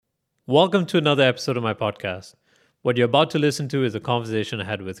Welcome to another episode of my podcast. What you're about to listen to is a conversation I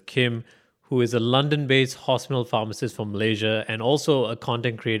had with Kim, who is a London based hospital pharmacist from Malaysia and also a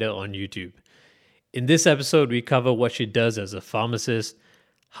content creator on YouTube. In this episode, we cover what she does as a pharmacist,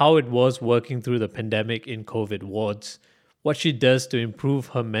 how it was working through the pandemic in COVID wards, what she does to improve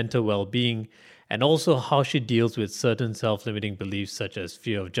her mental well being, and also how she deals with certain self limiting beliefs such as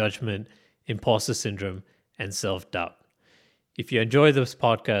fear of judgment, imposter syndrome, and self doubt. If you enjoy this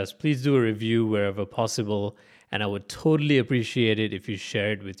podcast, please do a review wherever possible, and I would totally appreciate it if you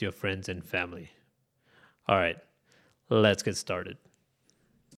share it with your friends and family. All right, let's get started.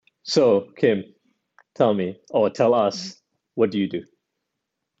 So, Kim, tell me, or tell us, what do you do?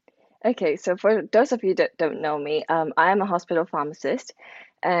 Okay, so for those of you that don't know me, I am a hospital pharmacist,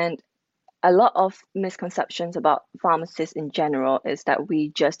 and a lot of misconceptions about pharmacists in general is that we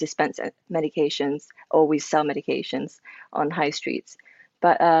just dispense medications or we sell medications on high streets.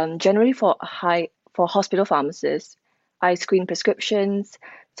 But generally, for hospital pharmacists, I screen prescriptions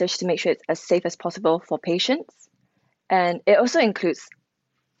just to make sure it's as safe as possible for patients, and it also includes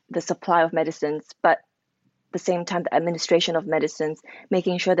the supply of medicines, but the same time the administration of medicines,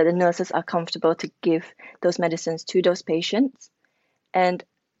 making sure that the nurses are comfortable to give those medicines to those patients. And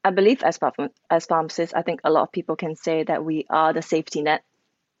I believe as pharmacists, I think a lot of people can say that we are the safety net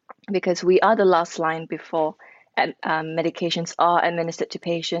because we are the last line before medications are administered to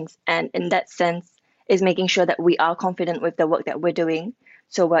patients. And in that sense, is making sure that we are confident with the work that we're doing.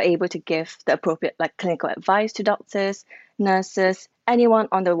 So we're able to give the appropriate like clinical advice to doctors, nurses, anyone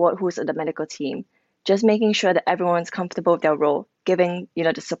on the ward who's at the medical team. Just making sure that everyone's comfortable with their role, giving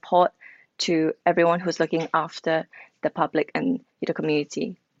the support to everyone who's looking after the public and the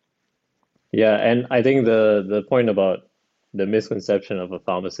community. Yeah, and I think the point about the misconception of a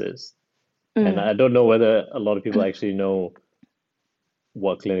pharmacist, and I don't know whether a lot of people actually know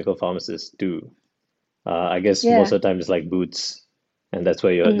what clinical pharmacists do. I guess most Yeah. of the time it's like boots, and that's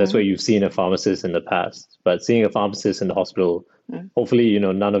where you've seen a pharmacist in the past. But seeing a pharmacist in the hospital, hopefully,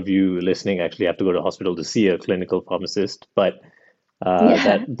 none of you listening actually have to go to the hospital to see a clinical pharmacist. But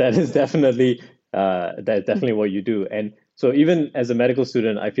Yeah. that is definitely what you do. And so even as a medical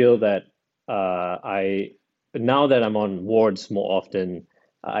student, I feel that I now that I'm on wards more often,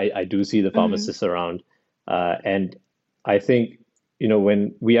 I do see the pharmacists around, and I think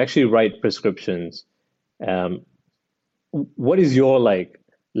when we actually write prescriptions. Um, what is your like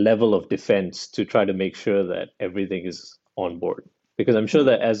level of defense to try to make sure that everything is on board? Because I'm sure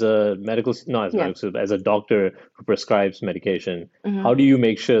that as a medical, not as a Yeah. medical student, as a doctor who prescribes medication, hmm how do you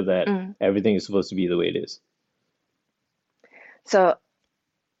make sure that mm. everything is supposed to be the way it is? So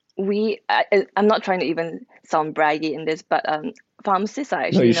I'm not trying to even sound braggy in this, but pharmacists are No,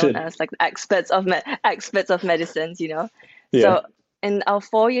 actually you known should. as like experts of medicines. Yeah. So in our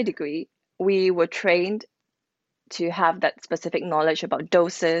 4-year degree, we were trained to have that specific knowledge about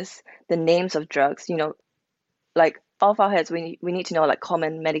doses, the names of drugs. Like off our heads, we need to know like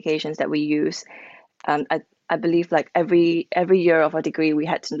common medications that we use. I believe like every year of our degree, we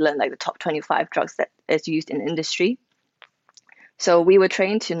had to learn like the top 25 drugs that is used in industry. So we were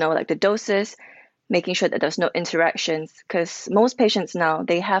trained to know like the doses, making sure that there's no interactions, because most patients now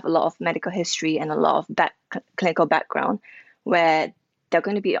they have a lot of medical history and a lot of clinical background where they're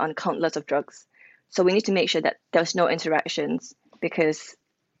going to be on countless of drugs. So we need to make sure that there's no interactions because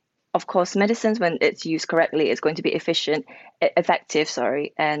of course medicines when it's used correctly is going to be effective,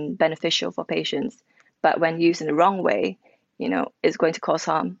 sorry, and beneficial for patients. But when used in the wrong way, it's going to cause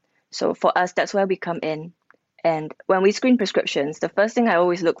harm. So for us, that's where we come in. And when we screen prescriptions, the first thing I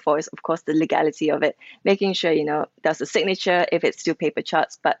always look for is, of course, the legality of it, making sure, there's a signature if it's still paper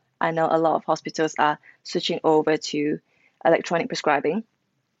charts. But I know a lot of hospitals are switching over to electronic prescribing.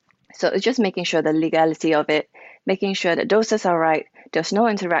 So it's just making sure the legality of it, making sure that doses are right, there's no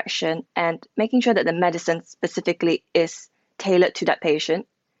interaction, and making sure that the medicine specifically is tailored to that patient,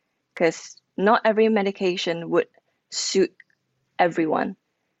 because not every medication would suit everyone.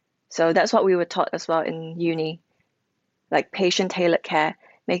 So that's what we were taught as well in uni, like patient-tailored care,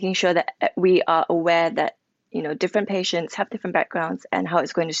 making sure that we are aware that, different patients have different backgrounds and how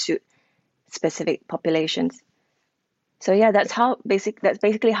it's going to suit specific populations. So yeah, that's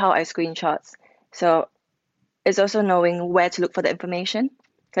basically how I screen charts. So it's also knowing where to look for the information,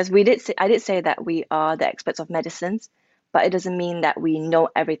 because I did say that we are the experts of medicines, but it doesn't mean that we know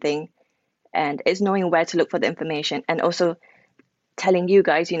everything. And it's knowing where to look for the information and also telling you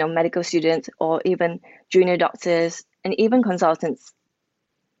guys, medical students or even junior doctors and even consultants,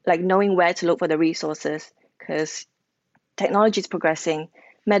 like knowing where to look for the resources because technology is progressing,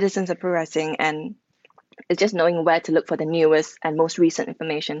 medicines are progressing, and It's just knowing where to look for the newest and most recent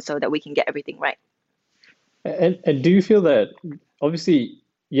information so that we can get everything right. And do you feel that obviously,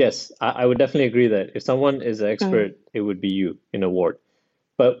 yes, I would definitely agree that if someone is an Mm, expert, it would be you in a ward.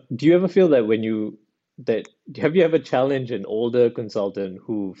 But do you ever feel that that have you ever challenged an older consultant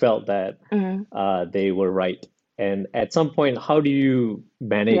who felt that mm, they were right? And at some point, how do you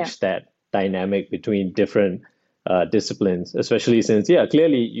yeah, manage that dynamic between different disciplines, especially since, yeah,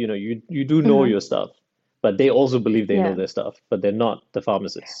 clearly, you do know mm, your stuff, but they also believe they know yeah, their stuff, but they're not the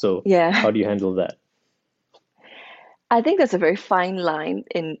pharmacists. So yeah. how do you handle that? I think there's a very fine line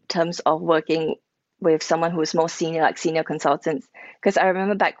in terms of working with someone who is more senior, like senior consultants. Because I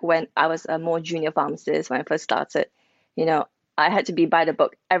remember back when I was a more junior pharmacist when I first started, you know, I had to be by the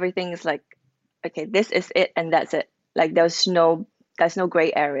book. Everything is like, okay, this is it and that's it. Like there's no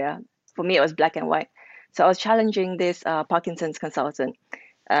gray area. For me, it was black and white. So I was challenging this Parkinson's consultant,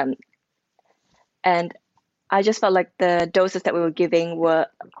 um, and I just felt like the doses that we were giving were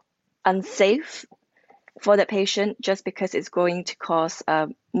unsafe for that patient just because it's going to cause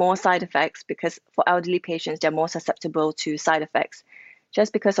more side effects because for elderly patients they're more susceptible to side effects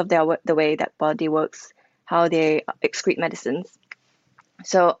just because of the way that body works, how they excrete medicines.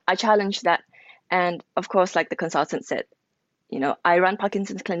 So I challenged that, and of course like the consultant said, I run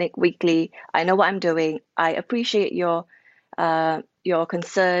Parkinson's clinic weekly, I know what I'm doing, I appreciate your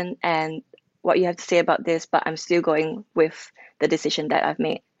concern and what you have to say about this, but I'm still going with the decision that I've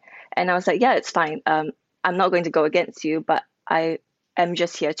made. And I was like, yeah, it's fine. I'm not going to go against you, but I am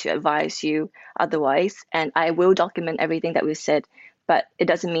just here to advise you otherwise. And I will document everything that we said, but it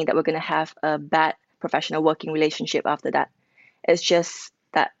doesn't mean that we're going to have a bad professional working relationship after that. It's just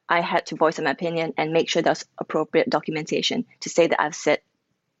that I had to voice my opinion and make sure there's appropriate documentation to say that I've said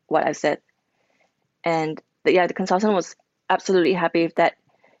what I've said. And yeah, the consultant was absolutely happy with that.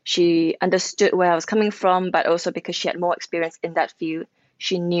 She understood where I was coming from, but also because she had more experience in that field,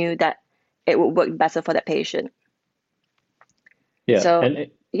 she knew that it would work better for that patient. Yeah, So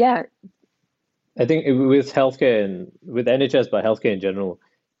and yeah, I think with healthcare and with NHS, but healthcare in general,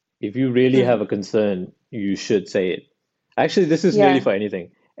 if you really mm, have a concern, you should say it. Actually, this is nearly yeah, for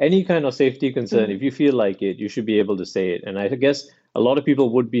anything. Any kind of safety concern, mm, if you feel like it, you should be able to say it. And I guess a lot of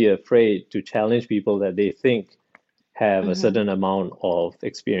people would be afraid to challenge people that they think have a mm-hmm, certain amount of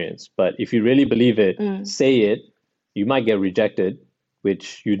experience. But if you really believe it, mm, say it. You might get rejected,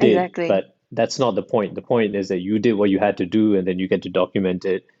 which you did, exactly. but that's not the point. The point is that you did what you had to do, and then you get to document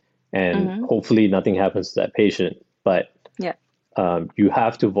it, and Mm-hmm, hopefully nothing happens to that patient. But yeah, you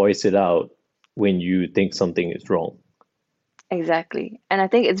have to voice it out when you think something is wrong. exactly. And I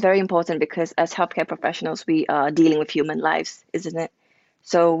think it's very important because as healthcare professionals, we are dealing with human lives, isn't it?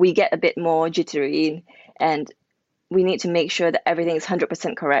 So we get a bit more jittery and we need to make sure that everything is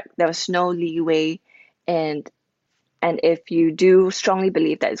 100% correct. There was no leeway, and if you do strongly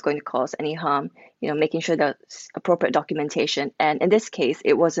believe that it's going to cause any harm, making sure there's appropriate documentation. And in this case,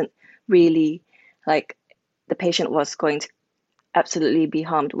 it wasn't really like the patient was going to absolutely be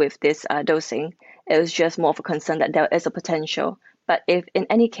harmed with this dosing. It was just more of a concern that there is a potential. But if in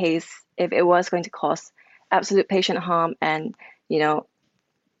any case, if it was going to cause absolute patient harm and you know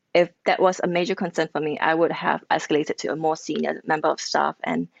if that was a major concern for me, I would have escalated to a more senior member of staff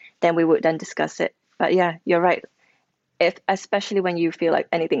and then we would then discuss it. But yeah, you're right. If especially when you feel like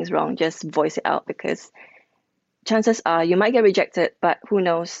anything's wrong, just voice it out because chances are you might get rejected, but who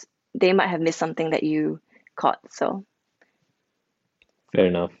knows? They might have missed something that you caught. So Fair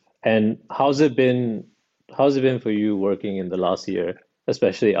enough. And how's it been for you working in the last year,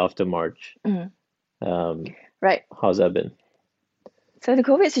 especially after March? mm, Um, right. how's that been? So the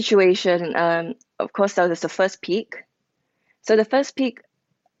COVID situation, of course, that was the first peak. So the first peak,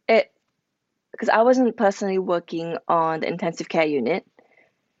 it because I wasn't personally working on the intensive care unit,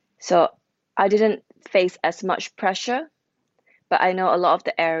 so I didn't face as much pressure. But I know a lot of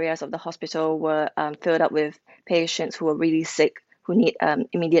the areas of the hospital were filled up with patients who were really sick, who need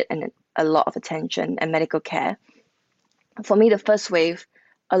immediate and a lot of attention and medical care. For me, the first wave,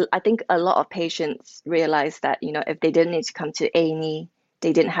 I think a lot of patients realized that, if they didn't need to come to A&E,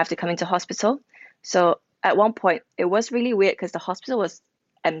 they didn't have to come into hospital. So at one point, it was really weird because the hospital was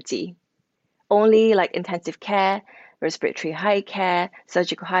empty. Only like intensive care, respiratory high care,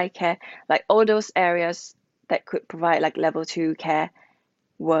 surgical high care, like all those areas that could provide like level two care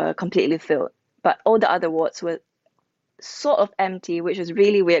were completely filled. But all the other wards were sort of empty, which was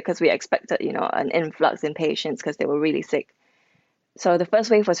really weird because we expected, an influx in patients because they were really sick. So the first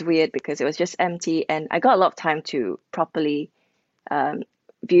wave was weird because it was just empty, and I got a lot of time to properly um,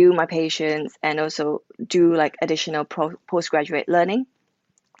 view my patients and also do like additional postgraduate learning.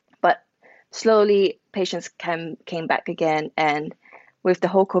 But slowly patients came back again, and with the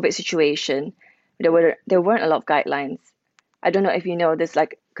whole COVID situation, there weren't a lot of guidelines. I don't know if you know this,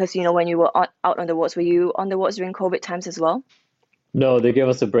 like, because when you were out on the wards, were you on the wards during COVID times as well? No, they gave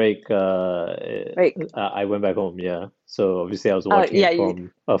us a break. Right. I went back home, yeah. So obviously I was Oh watching yeah, it you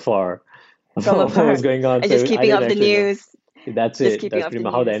from afar from what was afar going on. and just So I keeping didn't up the actually know. news, That's just it. keeping That's up pretty the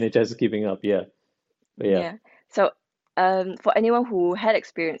much how the news. NHS is keeping up. Yeah. But yeah. Yeah. So, for anyone who had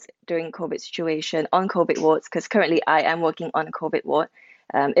experience during COVID situation on COVID wards, because currently I am working on a COVID ward,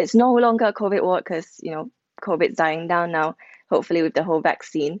 it's no longer a COVID ward because COVID's dying down now, hopefully with the whole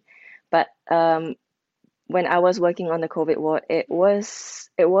vaccine. But when I was working on the COVID ward, it was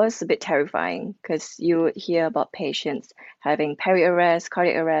a bit terrifying because you would hear about patients having peri arrest,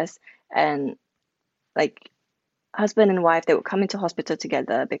 cardiac arrest, and like husband and wife, they would come into hospital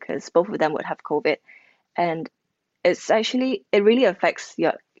together because both of them would have COVID. And it really affects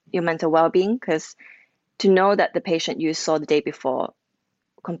your mental well-being because to know that the patient you saw the day before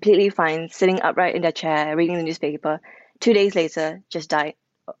completely fine, sitting upright in their chair, reading the newspaper, 2 days later just died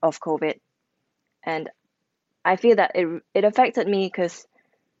of COVID. And I feel that it affected me because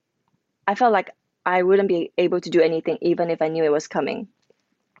I felt like I wouldn't be able to do anything even if I knew it was coming.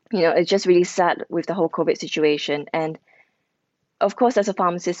 It's just really sad with the whole COVID situation. And of course, as a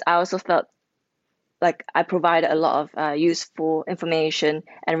pharmacist, I also felt like I provided a lot of useful information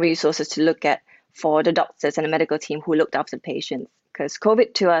and resources to look at for the doctors and the medical team who looked after the patients. Because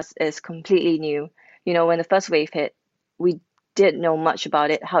COVID to us is completely new. When the first wave hit, we didn't know much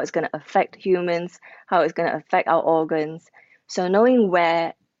about it, how it's going to affect humans, how it's going to affect our organs. So knowing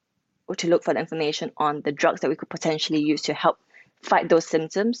where to look for the information on the drugs that we could potentially use to help fight those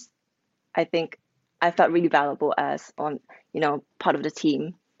symptoms, I think I felt really valuable as part of the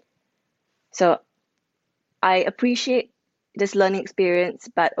team. So I appreciate this learning experience,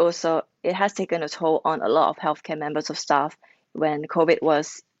 but also it has taken a toll on a lot of healthcare members of staff when COVID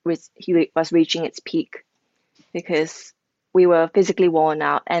was reaching its peak because we were physically worn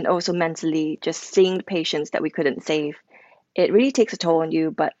out and also mentally just seeing the patients that we couldn't save. It really takes a toll on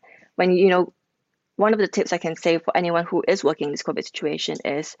you. But when one of the tips I can say for anyone who is working in this COVID situation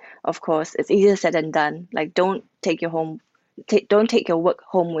is, of course, it's easier said than done. Like, don't take your work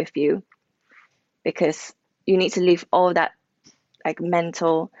home with you because you need to leave all that like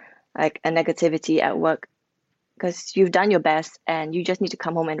mental like a negativity at work because you've done your best and you just need to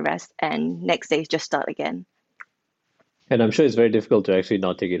come home and rest and next day just start again. And I'm sure it's very difficult to actually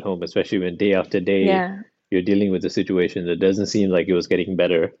not take it home, especially when day after day Yeah, you're dealing with a situation that doesn't seem like it was getting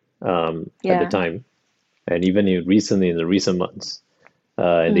better at the yeah, time. And even recently, in the recent months,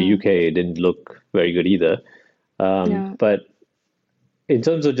 in the mm, UK, it didn't look very good either. no. But in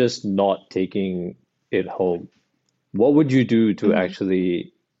terms of just not taking it home, what would you do to Mm,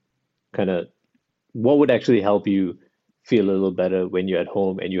 actually kind of, what would actually help you feel a little better when you're at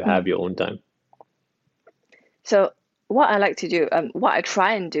home and you have mm. your own time? So what I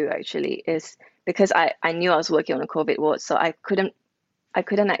try and do actually is because I knew I was working on a COVID ward, so I couldn't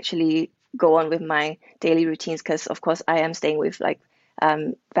actually go on with my daily routines because of course I am staying with like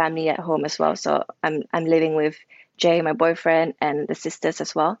family at home as well. So I'm living with Jay, my boyfriend, and the sisters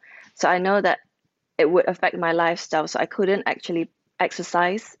as well. So I know that it would affect my lifestyle. So I couldn't actually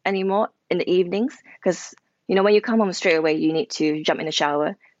exercise anymore in the evenings because when you come home straight away, you need to jump in the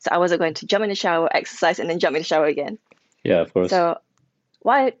shower. So I wasn't going to jump in the shower, exercise, and then jump in the shower again. Yeah, of course. So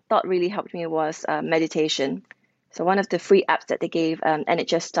what I thought really helped me was meditation. So one of the free apps that they gave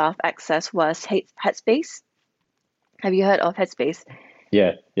NHS staff access was Headspace. Have you heard of Headspace?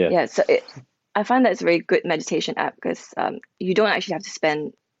 Yeah, yeah. Yeah, so I find that it's a very good meditation app because you don't actually have to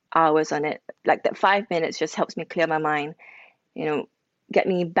spend hours on it. Like that 5 minutes just helps me clear my mind, you know, get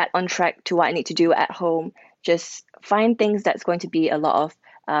me back on track to what I need to do at home. Just find things that's going to be a lot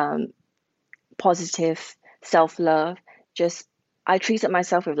of positive self-love. Just I treated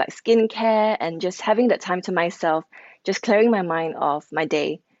myself with like skincare and just having that time to myself, just clearing my mind of my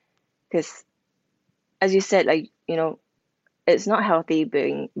day. Because as you said, like, it's not healthy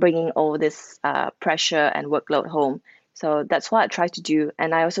bringing all this pressure and workload home. So that's what I try to do.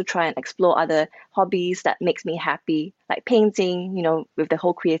 And I also try and explore other hobbies that makes me happy, like painting, with the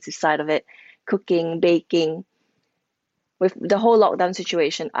whole creative side of it, cooking, baking. With the whole lockdown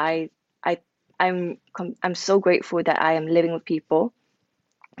situation, I I'm so grateful that I am living with people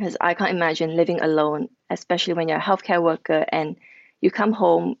because I can't imagine living alone, especially when you're a healthcare worker and you come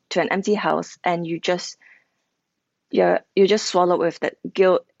home to an empty house and you're just swallowed with that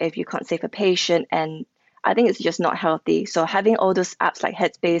guilt if you can't save a patient, and I think it's just not healthy. So having all those apps like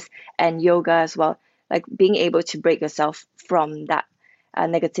Headspace and yoga as well, like being able to break yourself from that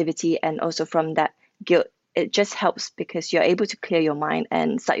negativity and also from that guilt. It just helps because you're able to clear your mind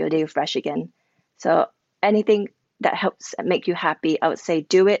and start your day fresh again. So anything that helps make you happy, I would say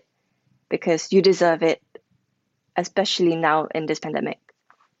do it because you deserve it, especially now in this pandemic.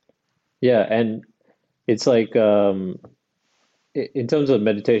 Yeah, and it's like in terms of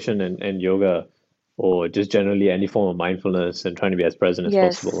meditation and yoga, or just generally any form of mindfulness and trying to be as present as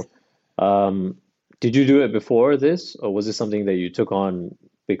Yes. possible. Um, did you do it before this, or was it something that you took on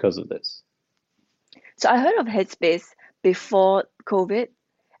because of this? So I heard of Headspace before COVID,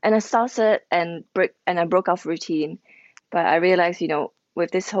 and I started and I broke off routine. But I realized,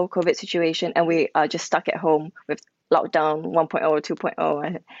 with this whole COVID situation, and we are just stuck at home with lockdown 1.0 or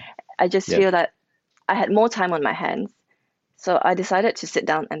 2.0, I just Yeah. feel that I had more time on my hands. So I decided to sit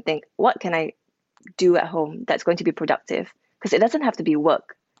down and think, what can I do at home that's going to be productive? Because it doesn't have to be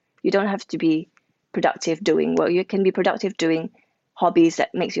work. You don't have to be productive doing work. You can be productive doing hobbies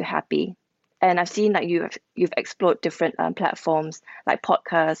that makes you happy. And I've seen that you've explored different platforms like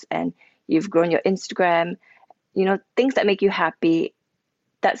podcasts, and you've grown your Instagram. Things that make you happy.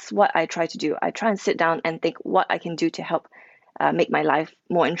 That's what I try to do. I try and sit down and think what I can do to help make my life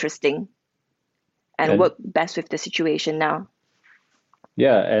more interesting and And work best with the situation now.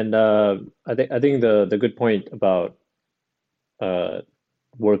 yeah, and I think the good point about uh,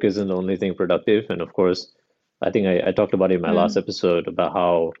 work isn't the only thing productive. And of course, I think I talked about it in my last Mm, episode about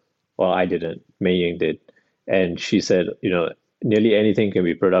how, well, I didn't, Mei Ying did. And she said, nearly anything can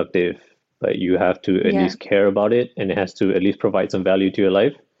be productive, but you have to at yeah. least care about it and it has to at least provide some value to your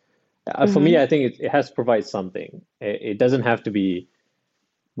life. For me, Mm-hmm. I think it has to provide something. It doesn't have to be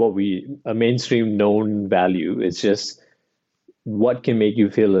a mainstream known value. It's just what can make you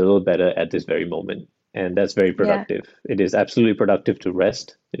feel a little better at this very moment. And that's very Yeah. productive. It is absolutely productive to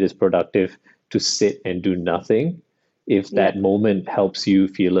rest. It is productive to sit and do nothing if that Yep. moment helps you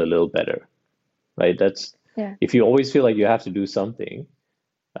feel a little better, right? That's Yeah. if you always feel like you have to do something,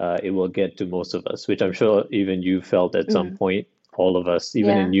 it will get to most of us, which I'm sure even you felt at some Mm, point, all of us,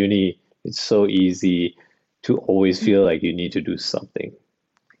 even in yeah. uni, it's so easy to always feel like you need to do something.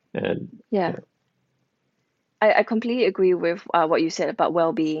 And Yeah. yeah, I completely agree with what you said about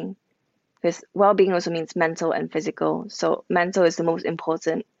well-being, because well-being also means mental and physical. So mental is the most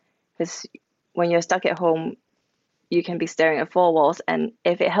important because when you're stuck at home, you can be staring at four walls, and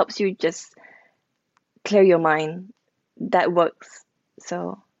if it helps you just clear your mind, that works.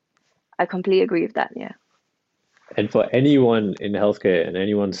 So I completely agree with that. Yeah. and for anyone in healthcare and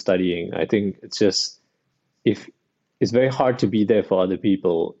anyone studying, I think it's just if it's very hard to be there for other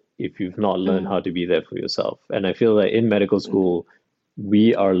people if you've not learned Mm, how to be there for yourself. And I feel that in medical mm, school,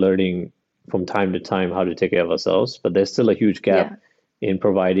 we are learning from time to time how to take care of ourselves, but there's still a huge gap yeah. in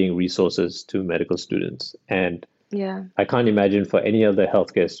providing resources to medical students. And Yeah. I can't imagine for any other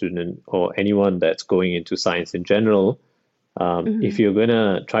healthcare student or anyone that's going into science in general, if Mm, you're going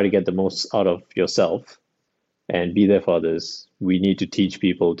to try to get the most out of yourself and be there for others, we need to teach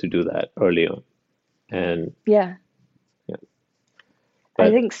people to do that early on. And yeah. yeah, I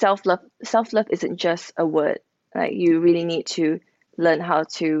but think self-love isn't just a word. Like you really need to learn how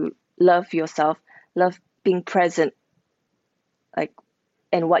to love yourself, love being present, like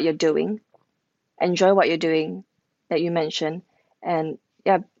in what you're doing, enjoy what you're doing that you mentioned, and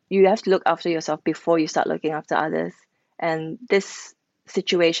yeah, you have to look after yourself before you start looking after others. And this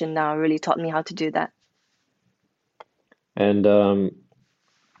situation now really taught me how to do that. and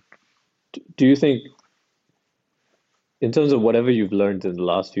do you think, in terms of whatever you've learned in the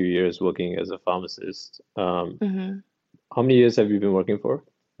last few years working as a pharmacist, Hmm. how many years have you been working for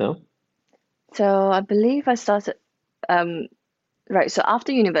now? So I believe I started um, right. So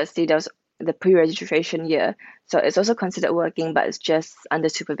after university, there was the pre-registration year. So it's also considered working, but it's just under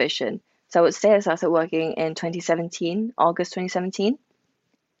supervision. So I would say I started working in 2017, August 2017.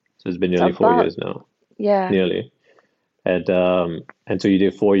 So it's been So nearly four about, years now, yeah. nearly. And so you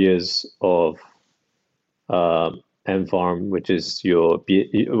did 4 years of MPharm, which is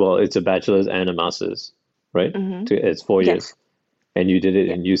well, it's a bachelor's and a master's, right? Hmm. It's 4 years. Yes. And you did it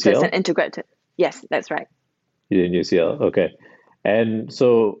Yeah. in So it's an UCL? integrated. Yes, that's right. You did in UCL, okay. And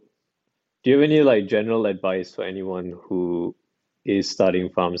so do you have any like general advice for anyone who is studying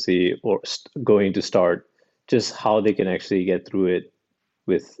pharmacy or st going to start, just how they can actually get through it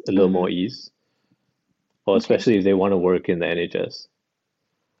with a little more Hmm. ease, or Okay. especially if they want to work in the NHS?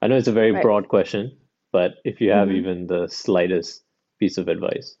 I know it's a very Right. broad question, but if you have Hmm. even the slightest piece of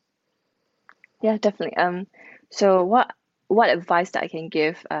advice. Yeah, definitely. So what advice that I can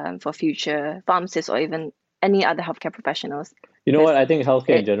give for future pharmacists or even any other healthcare professionals? You know what? Because I think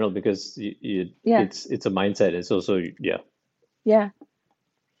healthcare in it, general, because yeah, it's a mindset. It's also, yeah, yeah.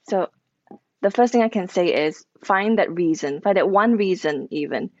 So the first thing I can say is find that one reason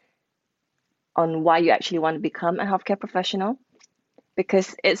even on why you actually want to become a healthcare professional.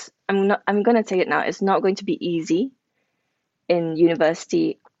 Because I'm gonna say it now, it's not going to be easy in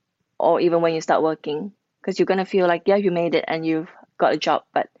university or even when you start working, because you're gonna feel like, yeah, you made it and you've got a job,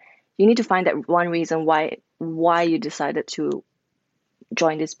 but you need to find that one reason why you decided to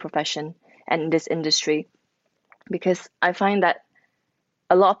join this profession and this industry. Because I find that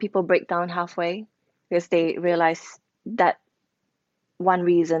a lot of people break down halfway because they realize that one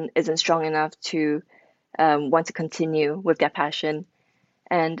reason isn't strong enough to want to continue with their passion.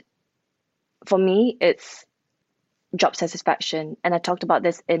 And for me, it's job satisfaction. And I talked about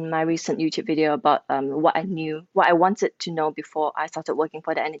this in my recent YouTube video about what I wanted to know before I started working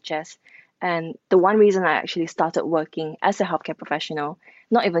for the NHS. And the one reason I actually started working as a healthcare professional,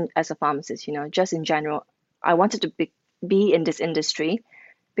 not even as a pharmacist, just in general, I wanted to be in this industry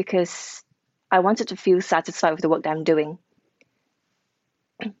because I wanted to feel satisfied with the work that I'm doing.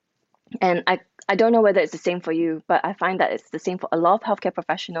 And I don't know whether it's the same for you, but I find that it's the same for a lot of healthcare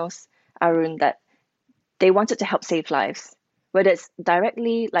professionals, Arun, that they wanted to help save lives, whether it's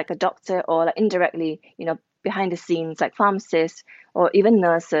directly like a doctor or like indirectly, behind the scenes like pharmacists or even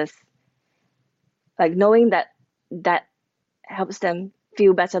nurses, like knowing that helps them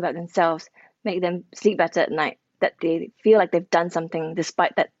feel better about themselves, make them sleep better at night, that they feel like they've done something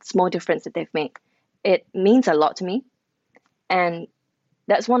despite that small difference that they've made. It means a lot to me. And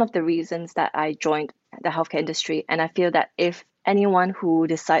that's one of the reasons that I joined the healthcare industry. And I feel that if anyone who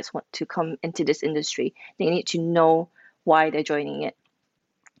decides want to come into this industry, they need to know why they're joining it.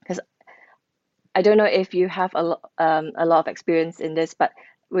 Because I don't know if you have a lot of experience in this, but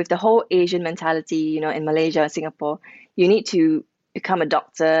with the whole Asian mentality, in Malaysia, Singapore, you need to become a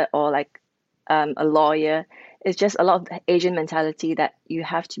doctor or like a lawyer. It's just a lot of Asian mentality that you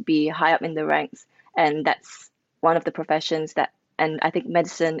have to be high up in the ranks, and that's one of the professions that, and I think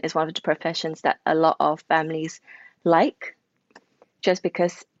medicine is one of the professions that a lot of families like, just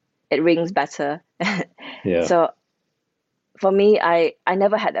because it rings better. Yeah. So for me, I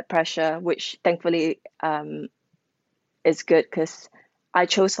never had that pressure, which thankfully is good because I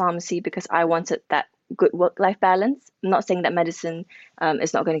chose pharmacy because I wanted that good work-life balance. I'm not saying that medicine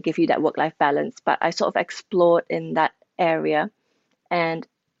is not going to give you that work-life balance, but I sort of explored in that area. And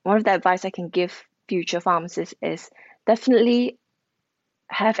one of the advice I can give future pharmacists is definitely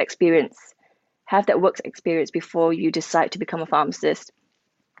have experience, have that work experience before you decide to become a pharmacist,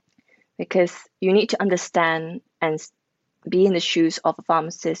 because you need to understand and be in the shoes of a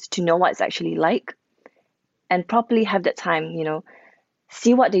pharmacist to know what it's actually like and properly have that time,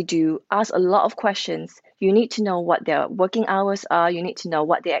 see what they do, ask a lot of questions. You need to know what their working hours are. You need to know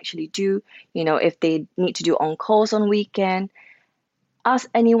what they actually do. If they need to do on calls on weekend. Ask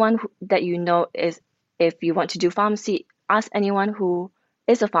anyone that you know is, if you want to do pharmacy, ask anyone who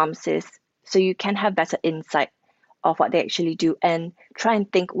is a pharmacist so you can have better insight of what they actually do and try and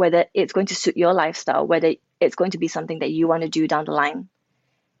think whether it's going to suit your lifestyle, whether it's going to be something that you want to do down the line.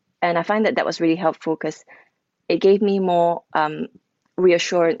 And I find that that was really helpful because it gave me more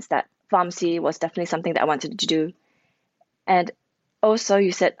reassurance that pharmacy was definitely something that I wanted to do. And also,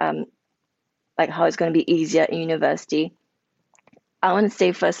 you said like how it's going to be easier in university. I want to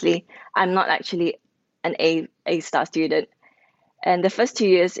say firstly, I'm not actually an A star student, and the first 2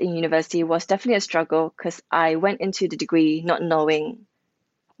 years in university was definitely a struggle because I went into the degree not knowing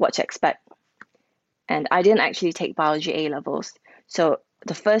what to expect, and I didn't actually take biology A levels. So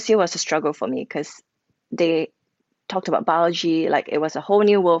the first year was a struggle for me because they talked about biology like it was a whole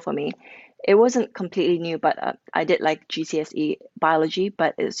new world for me. It wasn't completely new, but I did like GCSE biology,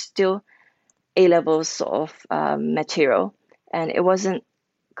 but it's still A levels sort of material, and it wasn't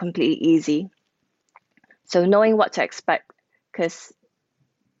completely easy. So knowing what to expect, because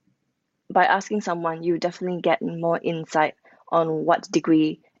by asking someone, you definitely get more insight on what the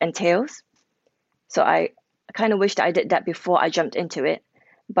degree entails. So I kind of wish that I did that before I jumped into it.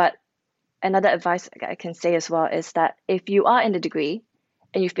 But another advice I can say as well is that if you are in the degree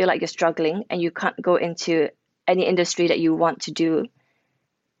and you feel like you're struggling and you can't go into any industry that you want to do,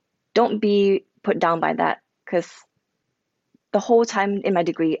 don't be put down by that, because the whole time in my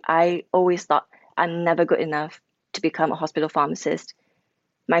degree, I always thought I'm never good enough to become a hospital pharmacist.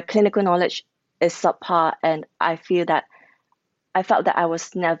 My clinical knowledge is subpar, and I felt that I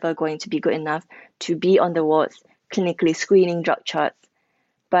was never going to be good enough to be on the wards clinically screening drug charts.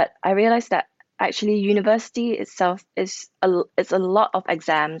 But I realized that actually university itself it's a lot of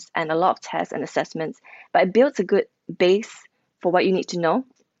exams and a lot of tests and assessments, but it builds a good base for what you need to know.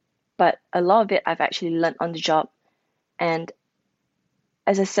 But a lot of it I've actually learned on the job. And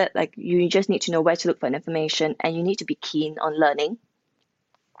as I said, like you just need to know where to look for information and you need to be keen on learning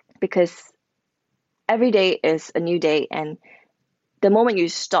because every day is a new day, and the moment you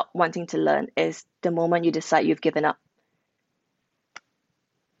stop wanting to learn is the moment you decide you've given up.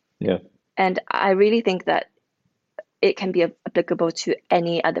 Yeah. And I really think that it can be applicable to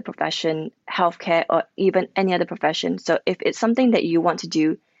any other profession, healthcare, or even any other profession. So if it's something that you want to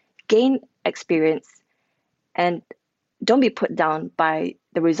do, gain experience and don't be put down by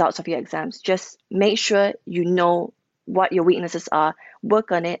the results of your exams. Just make sure you know what your weaknesses are,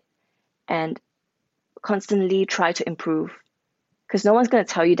 work on it, and constantly try to improve. Because no one's going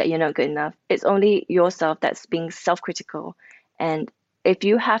to tell you that you're not good enough. It's only yourself that's being self critical. And if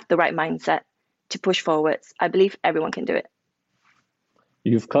you have the right mindset to push forwards, I believe everyone can do it.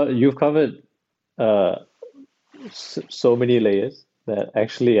 You've covered uh, so many layers that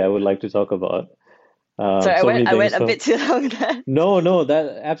actually I would like to talk about. Sorry, So many I things. went a So bit too long there. no,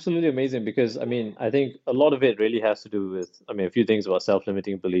 that absolutely amazing because I mean, I think a lot of it really has to do with, I mean, a few things about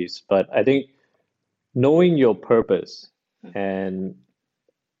self-limiting beliefs, but I think knowing your purpose and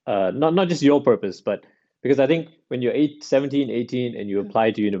not just your purpose, but because I think when you're 17, 18 and you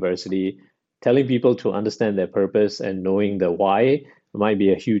apply to university, telling people to understand their purpose and knowing the why might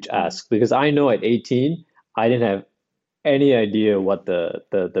be a huge ask because I know at 18 I didn't have any idea what the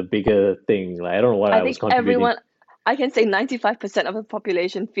bigger thing, like I don't know what I I was think contributing. everyone, I can say 95% of the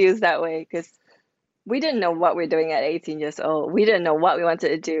population feels that way because we didn't know what we're doing at 18 years old. We didn't know what we wanted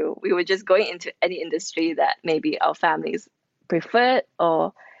to do. We were just going into any industry that maybe our families preferred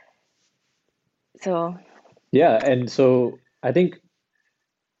or so. Yeah, and so I think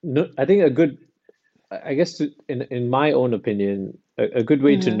no, I think a good I guess in my own opinion, a good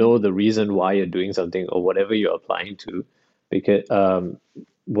way to Mm, know the reason why you're doing something or whatever you're applying to, because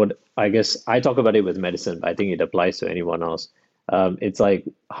what I guess I talk about it with medicine, but I think it applies to anyone else. It's like,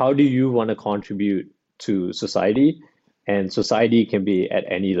 how do you want to contribute to society? And society can be at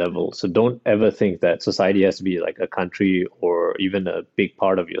any level. So don't ever think that society has to be like a country or even a big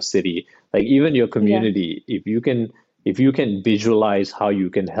part of your city. Like even your yeah. community, if you can visualize how you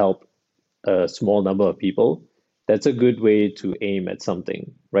can help a small number of people, that's a good way to aim at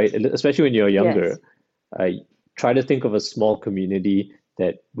something, right? Especially when you're Yes. younger, uh, try to think of a small community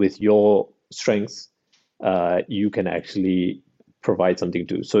that with your strengths, you can actually provide something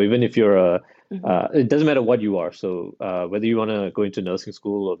to. So even if you're Hmm. it doesn't matter what you are. So whether you want to go into nursing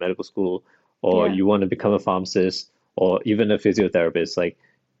school or medical school, or Yeah. you want to become a pharmacist or even a physiotherapist, like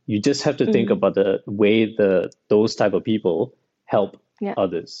you just have to think Hmm. about the way those type of people help Yeah.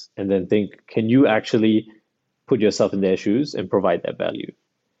 others and then think, can you actually put yourself in their shoes and provide that value?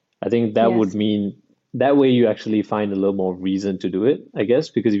 I think that would Yes. mean that way you actually find a little more reason to do it, I guess,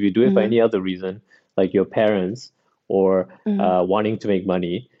 because if you do it for Hmm. any other reason, like your parents or Hmm. wanting to make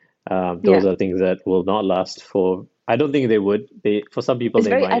money, those Yeah. are things that will not last for, I don't think they would. They, for some people, It's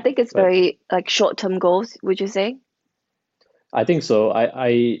they very, I might, think it's but very like short-term goals, would you say? I think so.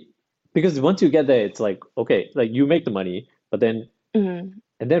 Because once you get there, it's like, okay, like you make the money, but then Mm.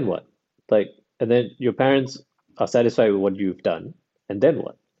 and then what? Like, and then your parents are satisfied with what you've done, and then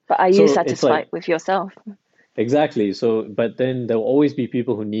what? But are you So it's satisfied like, with yourself? exactly. So, but then there will always be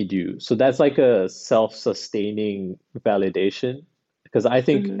people who need you. So that's like a self-sustaining validation. Because I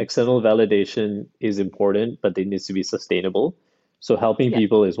think Hmm. external validation is important, but it needs to be sustainable. So helping Yeah.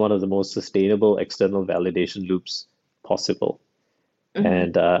 people is one of the most sustainable external validation loops possible. Hmm.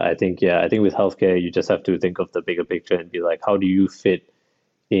 And I think, yeah, I think with healthcare, you just have to think of the bigger picture and be like, how do you fit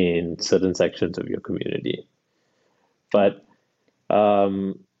in certain sections of your community? Yeah. But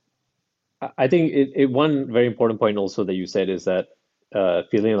um, I think one very important point also that you said is that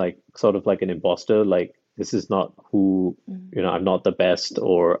feeling like sort of like an imposter, like this is not who, Mm. I'm not the best,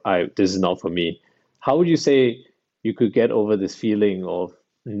 or this is not for me. How would you say you could get over this feeling of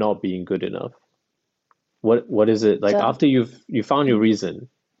not being good enough? What is it like So, after you found your reason,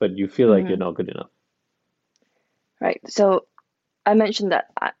 but you feel like you're mhm, not good enough? right. So I mentioned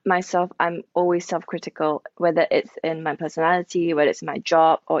that myself, I'm always self-critical, whether it's in my personality, whether it's my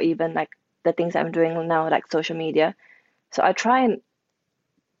job, or even like the things I'm doing now, like social media. So I try and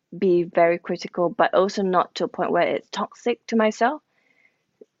be very critical, but also not to a point where it's toxic to myself.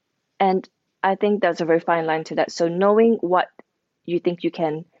 And I think there's a very fine line to that. So knowing what you think you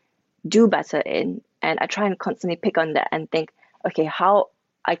can do better in, and I try and constantly pick on that and think, okay, how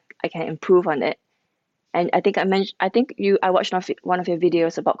I can improve on it. And I think I mentioned, I think I watched one of your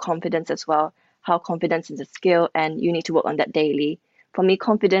videos about confidence as well, how confidence is a skill and you need to work on that daily. For me,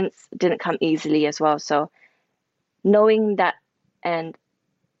 confidence didn't come easily as well. So knowing that and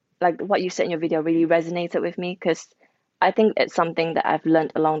like what you said in your video really resonated with me because I think it's something that I've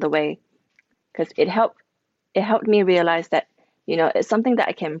learned along the way because it helped me realize that, it's something that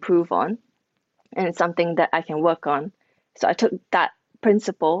I can improve on and it's something that I can work on. So I took that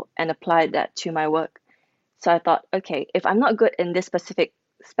principle and applied that to my work. So I thought, okay, if I'm not good in this specific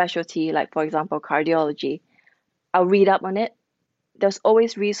specialty, like for example, cardiology, I'll read up on it. There's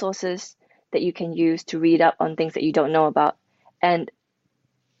always resources that you can use to read up on things that you don't know about. And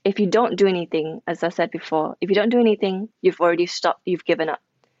if you don't do anything, as I said before, if you don't do anything, you've already stopped, you've given up.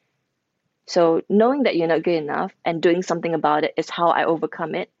 So knowing that you're not good enough and doing something about it is how I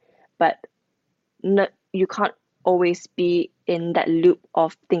overcome it. But no, you can't always be in that loop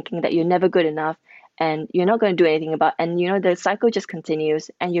of thinking that you're never good enough and you're not going to do anything about, and the cycle just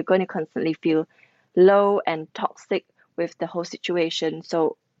continues and you're going to constantly feel low and toxic with the whole situation.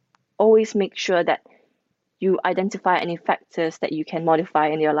 So always make sure that you identify any factors that you can modify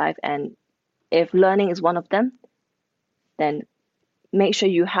in your life, and if learning is one of them, then make sure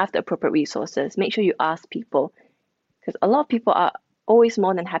you have the appropriate resources. Make sure you ask people, because a lot of people are always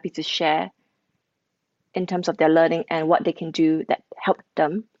more than happy to share in terms of their learning and what they can do that help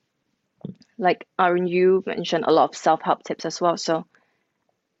them. Like Aaron, you mentioned a lot of self-help tips as well. So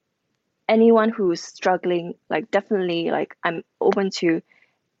anyone who's struggling, like definitely, like I'm open to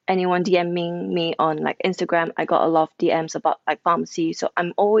anyone DMing me on like Instagram. I got a lot of DMs about like pharmacy, so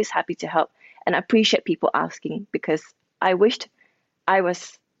I'm always happy to help, and I appreciate people asking because I wished I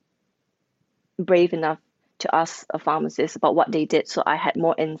was brave enough to ask a pharmacist about what they did, so I had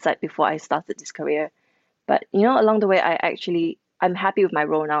more insight before I started this career. But along the way, I'm happy with my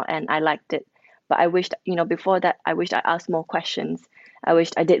role now, and I liked it. But I wished, before that, I wished I asked more questions. I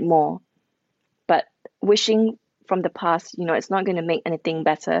wished I did more. But wishing from the past, it's not going to make anything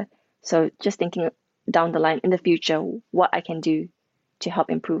better. So just thinking down the line in the future, what I can do to help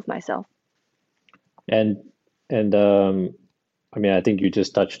improve myself. And I mean, I think you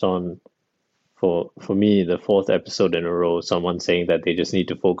just touched on, for me, the fourth episode in a row, someone saying that they just need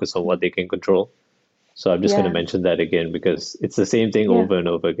to focus on what they can control. So I'm just going to Yeah, mention that again because it's the same thing yeah, over and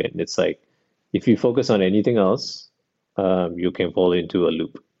over again. It's like if you focus on anything else, you can fall into a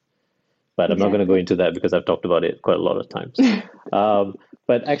loop. But I'm not going to go exactly. into that because I've talked about it quite a lot of times.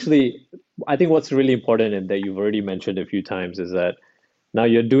 But actually, I think what's really important and that you've already mentioned a few times is that now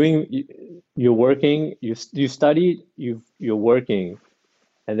you're working, you study, you're working,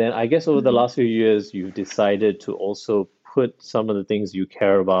 and then I guess over the Mhm. last few years, you've decided to also put some of the things you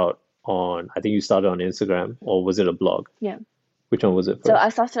care about on, I think you started on Instagram, or was it a blog? Yeah. Which one was it So I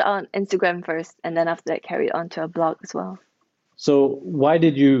first? started on Instagram first, and then after that, carried on to a blog as well. So why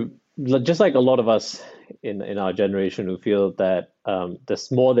did you, just like a lot of us in our generation who feel that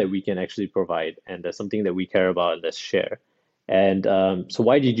there's more that we can actually provide and there's something that we care about and let's share. And so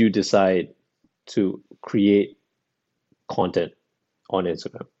why did you decide to create content on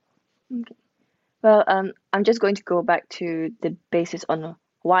Instagram? Okay. Well, I'm just going to go back to the basis on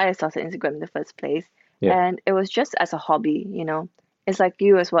why I started Instagram in the first place. Yeah, And it was just as a hobby. It's like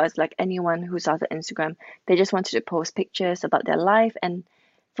you as well as like anyone who started Instagram. They just wanted to post pictures about their life. And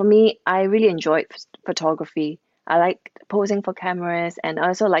for me, I really enjoyed photography. I like posing for cameras, and I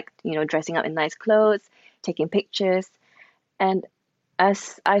also like, dressing up in nice clothes, taking pictures. And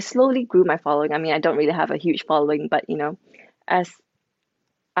as I slowly grew my following, I mean, I don't really have a huge following, but as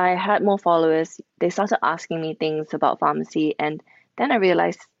I had more followers, they started asking me things about pharmacy, and then I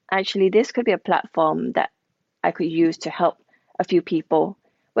realized actually this could be a platform that I could use to help a few people,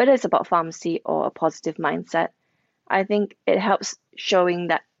 whether it's about pharmacy or a positive mindset. I think it helps showing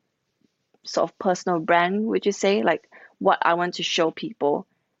that sort of personal brand, would you say, like what I want to show people.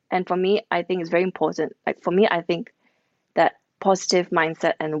 And for me, I think it's very important. Like for me, I think that positive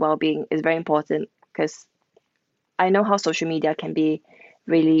mindset and well-being is very important because I know how social media can be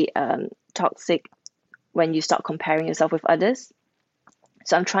really toxic when you start comparing yourself with others.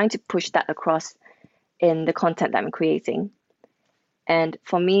 So I'm trying to push that across in the content that I'm creating. And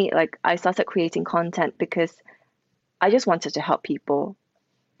for me, like I started creating content because I just wanted to help people.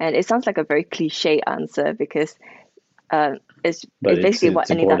 And it sounds like a very cliche answer because uh, but it's basically what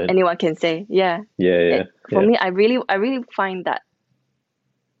it's important. anyone can say. Yeah. Yeah, yeah, For yeah. me, I really find that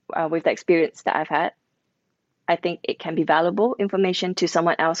with the experience that I've had, I think it can be valuable information to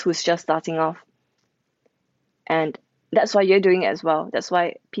someone else who's just starting off. And that's why you're doing it as well. That's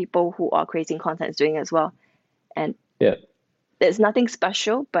why people who are creating content is doing it as well. And Yeah. there's nothing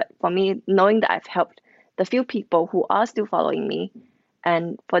special, but for me, knowing that I've helped the few people who are still following me,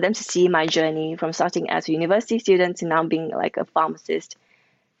 and for them to see my journey from starting as a university student to now being like a pharmacist,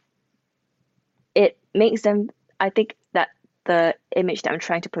 it makes them, I think that the image that I'm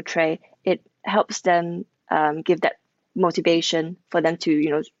trying to portray, it helps them give that motivation for them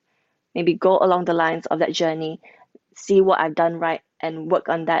to, maybe go along the lines of that journey, see what I've done right, and work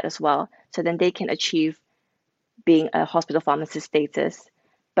on that as well. So then they can achieve being a hospital pharmacist status.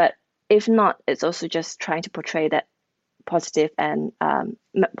 But if not, it's also just trying to portray that positive and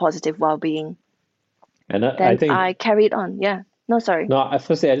positive well-being. And I Then think, I carried on. Yeah. No, sorry. no,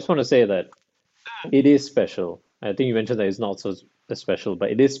 firstly, I just want to say that it is special. I think you mentioned that it's not so special, but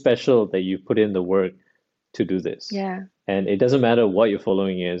it is special that you put in the work to do this. Yeah. And it doesn't matter what your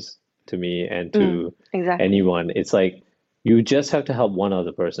following is to me and to Exactly. anyone. It's like you just have to help one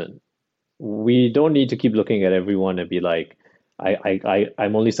other person. We don't need to keep looking at everyone and be like,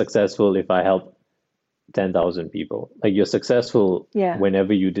 I'm only successful if I help 10,000 people. Like you're successful Yeah.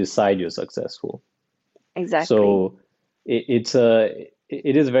 whenever you decide you're successful. Exactly. So it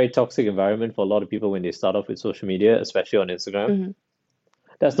is a very toxic environment for a lot of people when they start off with social media, especially on Instagram. Hmm.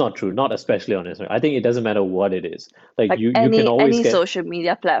 That's not true, not especially on Instagram. I think it doesn't matter what it is. Like Like you can always any get social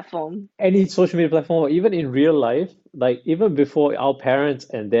media platform. any social media platform, or even in real life, like even before our parents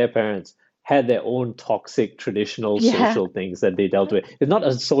and their parents had their own toxic traditional Yeah. social things that they dealt with. It's not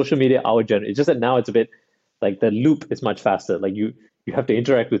a social media our generation. It's just that now it's a bit like the loop is much faster. Like you have to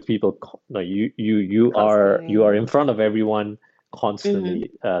interact with people. Like you are Constantly. in front of everyone Hmm.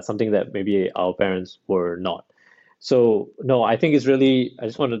 constantly. Something that maybe our parents were not. So no, I think it's really. I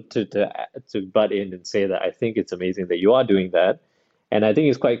just wanted to butt in and say that I think it's amazing that you are doing that, and I think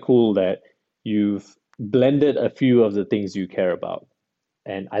it's quite cool that you've blended a few of the things you care about.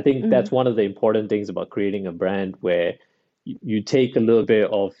 And I think Hmm. that's one of the important things about creating a brand where you take a little bit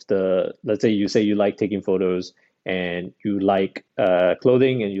of the, let's say you like taking photos and you like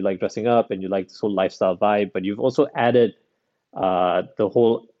clothing and you like dressing up and you like this whole lifestyle vibe, but you've also added the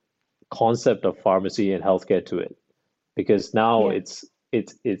whole concept of pharmacy and healthcare to it because now Yeah.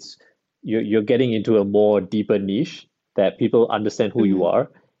 it's you're getting into a more deeper niche that people understand who you Hmm.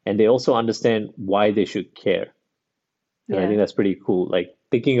 are and they also understand why they should care. And I think Yeah. that's pretty cool. Like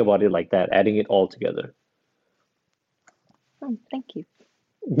thinking about it like that, adding it all together. Oh, thank you.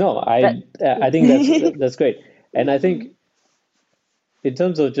 No, But I think yeah. that's great. And I think in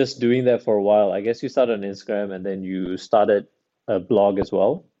terms of just doing that for a while, I guess you started on Instagram and then you started a blog as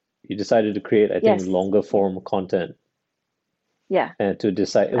well. You decided to create, I think, Yes. longer form content Yeah. and to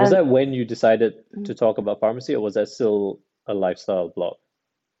decide. Was Um, that when you decided mm, to talk about pharmacy, or was that still a lifestyle blog?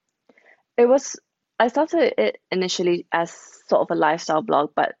 it was, I started it initially as sort of a lifestyle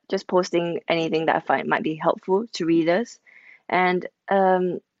blog, but just posting anything that I find might be helpful to readers. And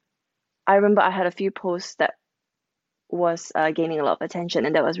I remember I had a few posts that was gaining a lot of attention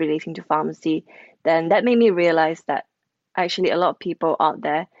and that was relating to pharmacy. Then that made me realize that actually a lot of people out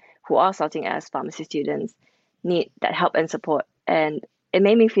there who are starting as pharmacy students need that help and support. And it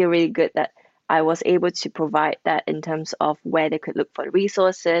made me feel really good that I was able to provide that in terms of where they could look for the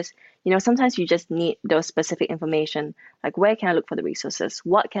resources. Sometimes you just need those specific information, like where can I look for the resources?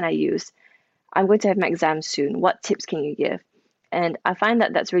 What can I use? I'm going to have my exam soon. What tips can you give? And I find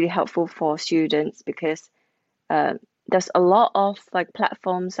that that's really helpful for students because uh, there's a lot of like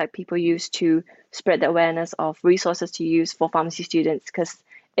platforms like people use to spread the awareness of resources to use for pharmacy students because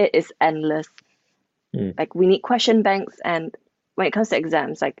it is endless. Mm. Like we need question banks, and when it comes to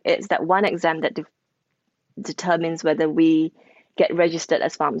exams, like it's that one exam that determines whether we get registered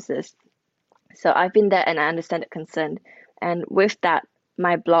as pharmacists. So I've been there and I understand the concern. And with that,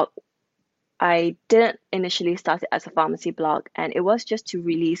 my blog, I didn't initially start it as a pharmacy blog, and it was just to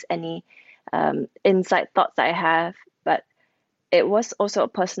release any insight thoughts that I have, but it was also a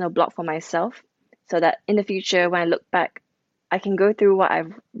personal blog for myself so that in the future, when I look back, I can go through what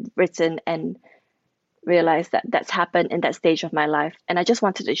I've written and realize that that's happened in that stage of my life. And I just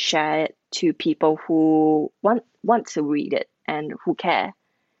wanted to share it to people who want to read it and who care.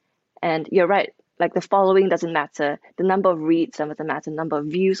 And you're right, like the following doesn't matter, the number of reads doesn't matter, the number of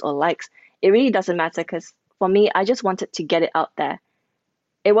views or likes. It really doesn't matter because for me, I just wanted to get it out there.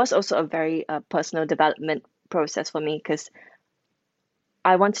 It was also a very personal development process for me because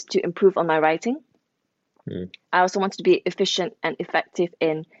I wanted to improve on my writing. Mm. I also wanted to be efficient and effective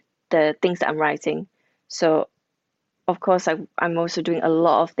in the things that I'm writing. So, of course, I'm also doing a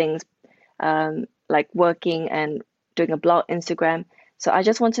lot of things like working and doing a blog, Instagram. So I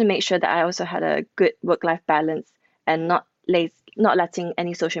just wanted to make sure that I also had a good work-life balance and not letting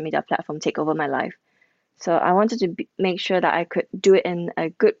any social media platform take over my life. So I wanted to make sure that I could do it in a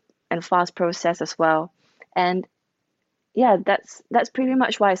good and fast process as well. And yeah, that's pretty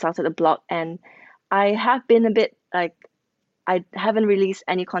much why I started the blog. And I have been a bit like I haven't released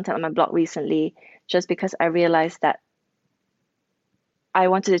any content on my blog recently just because I realized that I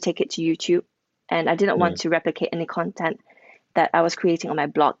wanted to take it to YouTube and I didn't want Mm. to replicate any content that I was creating on my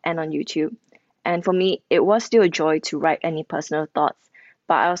blog and on YouTube. And for me, it was still a joy to write any personal thoughts,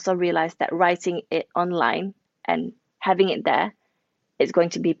 but I also realized that writing it online and having it there is going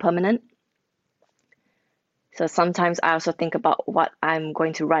to be permanent. So sometimes I also think about what I'm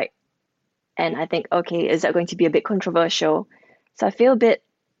going to write, and I think, okay, is that going to be a bit controversial? So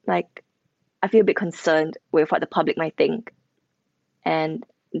like I feel a bit concerned with what the public might think. And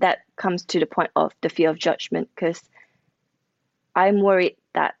that comes to the point of the fear of judgment, because I'm worried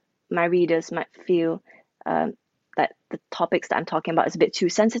that my readers might feel um, that the topics that I'm talking about is a bit too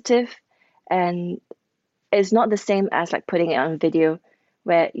sensitive, and it's not the same as like putting it on video,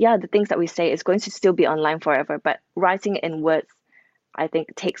 where yeah, the things that we say is going to still be online forever, but writing it in words, I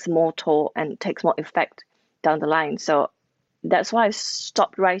think takes more toll and takes more effect down the line. So that's why I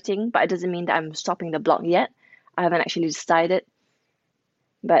stopped writing, but it doesn't mean that I'm stopping the blog yet. I haven't actually decided,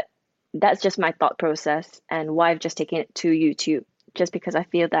 but that's just my thought process and why I've just taken it to YouTube, just because I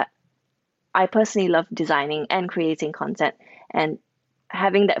feel that I personally love designing and creating content, and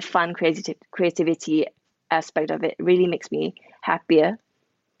having that fun creativity aspect of it really makes me happier.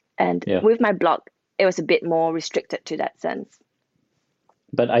 And Yeah. with my blog, it was a bit more restricted to that sense.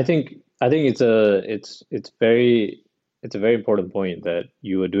 But I think it's a very important point that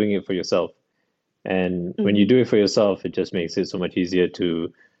you are doing it for yourself. And when you Mm, do it for yourself, it just makes it so much easier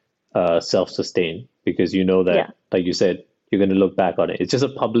to self-sustain because you know yeah, that, like you said, you're going to look back on it. It's like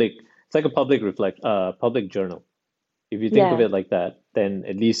a public journal. If you think of yeah, it like that, then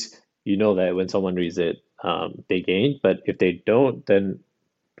at least you know that when someone reads it, they gain. But if they don't, then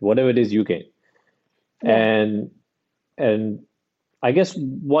whatever it is, you gain. yeah, And and I guess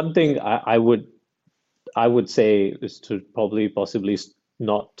one thing I would say is to probably possibly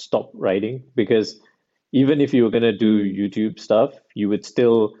not stop writing because even if you were gonna do mm, YouTube stuff, you would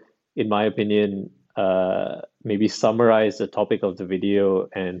still, in my opinion, maybe summarize the topic of the video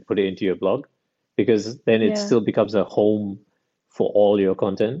and put it into your blog because then it yeah, still becomes a home for all your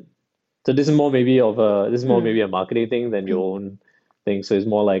content. So this is more mm. maybe a marketing thing than your own thing. So it's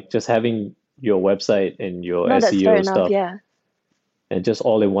more like just having your website and your No, that's fair SEO enough. stuff Yeah, and just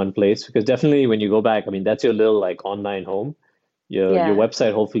all in one place because definitely when you go back, I mean that's your little like online home. Your yeah.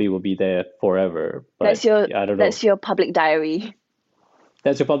 website hopefully will be there forever, That's but your I don't know. that's your public diary.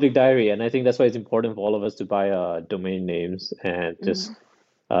 That's your public diary, and I think that's why it's important for all of us to buy domain names and just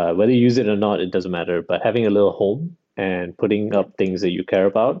Mm, whether you use it or not, it doesn't matter. But having a little home and putting yeah, up things that you care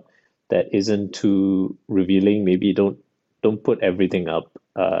about that isn't too revealing. Maybe don't put everything up.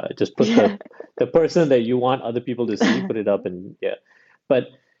 Just put yeah. the person that you want other people to see, put it up, and yeah. But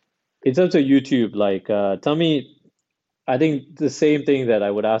in terms of YouTube, like tell me, I think the same thing that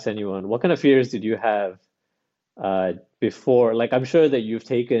I would ask anyone, what kind of fears did you have before? Like, I'm sure that you've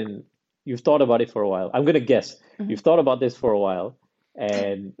thought about it for a while. I'm gonna guess Mhm. you've thought about this for a while,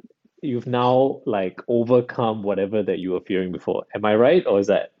 and you've now like overcome whatever that you were fearing before. Am I right, or is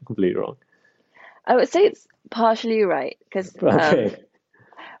that completely wrong? I would say it's partially right, because Okay.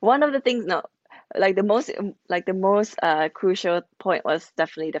 one of the things, no, like the most crucial point was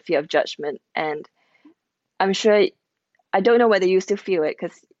definitely the fear of judgment, and I'm sure I don't know whether you still feel it,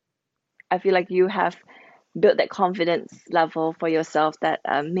 because I feel like you have built that confidence level for yourself that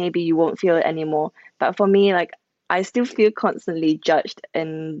maybe you won't feel it anymore. But for me, like I still feel constantly judged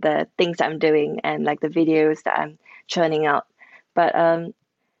in the things that I'm doing and like the videos that I'm churning out. But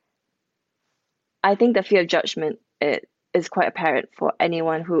I think the fear of judgment it is quite apparent for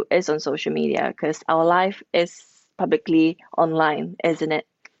anyone who is on social media, because our life is publicly online, isn't it?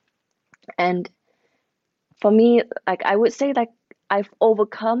 And for me, like I would say like I've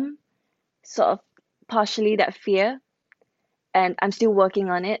overcome sort of partially that fear, and I'm still working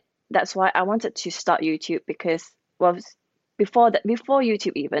on it. That's why I wanted to start YouTube, because well, before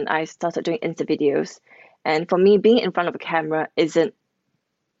YouTube even, I started doing Insta videos, and for me, being in front of a camera isn't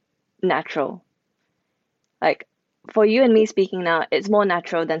natural. Like for you and me speaking now, it's more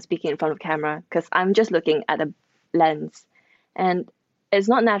natural than speaking in front of camera, because I'm just looking at a lens, and it's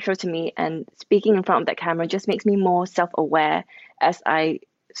not natural to me. And speaking in front of that camera just makes me more self-aware as I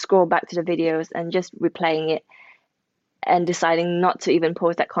scroll back to the videos and just replaying it and deciding not to even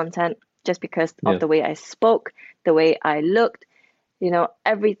post that content just because of Yeah. the way I spoke, the way I looked,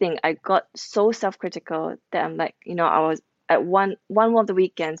 everything. I got so self-critical that I'm like, I was at one of the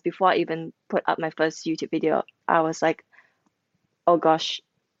weekends before I even put up my first YouTube video, I was like, oh gosh,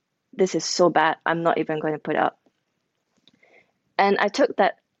 this is so bad. I'm not even going to put it up. And I took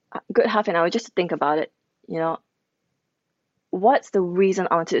that good half an hour just to think about it. You know, what's the reason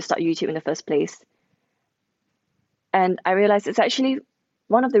I wanted to start YouTube in the first place? And I realized it's actually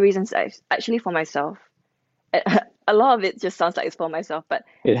one of the reasons I actually for myself, a lot of it just sounds like it's for myself, but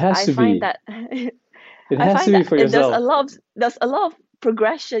It has I to find be. that It I has to find be that for yourself. there's a lot of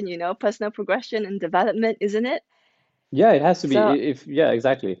progression, personal progression and development, isn't it? Yeah, it has to be. So If yeah,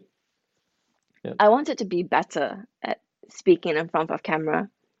 exactly. Yeah, I wanted to be better at speaking in front of camera,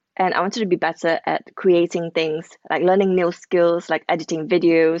 and I wanted to be better at creating things, like learning new skills, like editing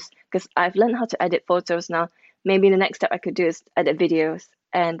videos, because I've learned how to edit photos now. Maybe the next step I could do is edit videos,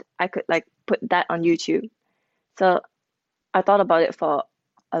 and I could like put that on YouTube. So I thought about it for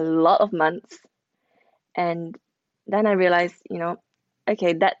a lot of months, and then I realized,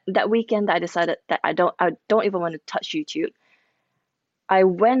 okay, that weekend I decided that I don't even want to touch YouTube. I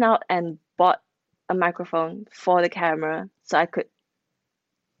went out and bought a microphone for the camera so I could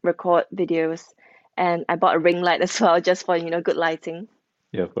record videos, and I bought a ring light as well just for, good lighting.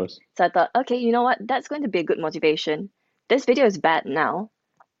 yeah, of course. So I thought, okay, you know what? That's going to be a good motivation. This video is bad now,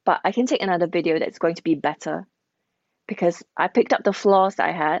 but I can take another video that's going to be better because I picked up the flaws that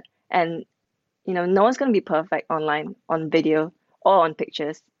I had, and no one's going to be perfect online on video or on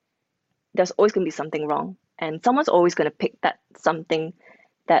pictures. There's always going to be something wrong, and someone's always going to pick that something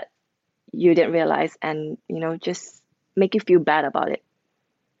that you didn't realize and just make you feel bad about it.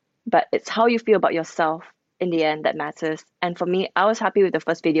 But it's how you feel about yourself in the end that matters. And for me, I was happy with the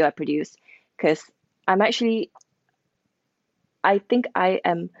first video I produced because I'm actually, I think I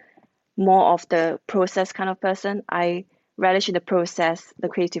am more of the process kind of person. I relish in the process, the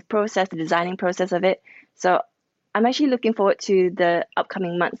creative process, the designing process of it. So I'm actually looking forward to the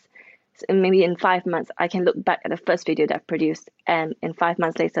upcoming months. So maybe in 5 months, I can look back at the first video that I've produced, and in 5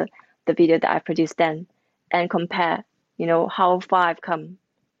 months later, the video that I produced then, and compare, how far I've come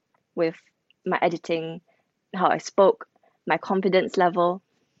with my editing, how I spoke, my confidence level.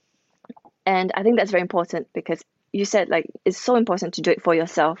 And I think that's very important because you said like it's so important to do it for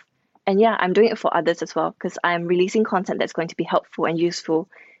yourself. And yeah, I'm doing it for others as well because I'm releasing content that's going to be helpful and useful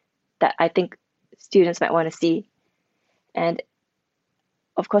that I think students might want to see. And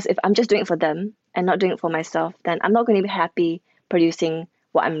of course, if I'm just doing it for them and not doing it for myself, then I'm not going to be happy producing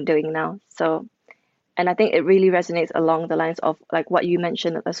what I'm doing now. So, and I think it really resonates along the lines of like what you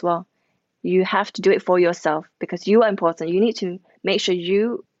mentioned as well. You have to do it for yourself because you are important. You need to make sure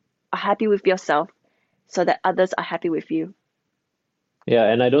you are happy with yourself so that others are happy with you. Yeah,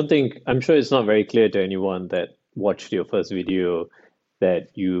 and I don't think, I'm sure it's not very clear to anyone that watched your first video that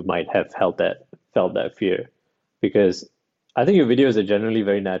you might have felt that fear. Because I think your videos are generally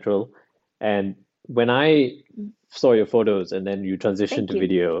very natural. And when I saw your photos and then you transitioned Thank to you.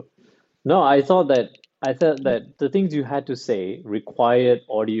 video, no, I thought that the things you had to say required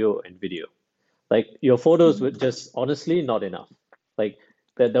audio and video. Like your photos were just honestly not enough. Like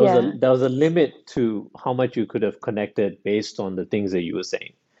that Yeah. there was a limit to how much you could have connected based on the things that you were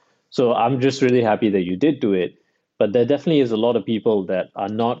saying. So I'm just really happy that you did do it. But there definitely is a lot of people that are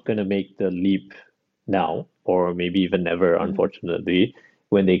not going to make the leap now, or maybe even never, Mm. unfortunately,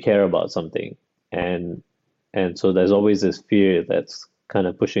 when they care about something. And and so there's always this fear that's kind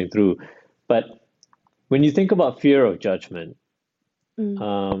of pushing through. But when you think about fear of judgment, Mm.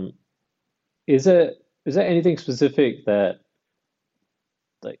 um, is there anything specific that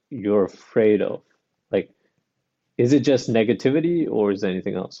like you're afraid of? Like, is it just negativity or is there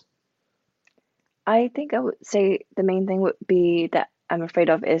anything else? I think I would say the main thing would be that I'm afraid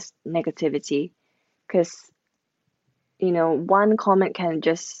of is negativity because, one comment can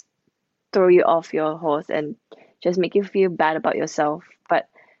just throw you off your horse and just make you feel bad about yourself. But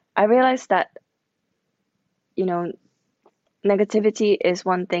I realized that, you know, negativity is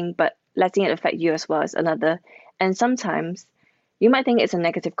one thing, but letting it affect you as well is another. And sometimes you might think it's a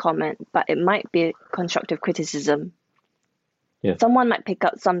negative comment, but it might be constructive criticism. Yeah. Someone might pick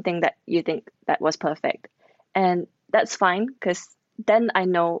up something that you think that was perfect. And that's fine because then I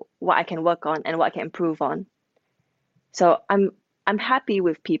know what I can work on and what I can improve on. So I'm happy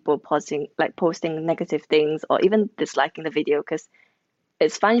with people posting negative things or even disliking the video because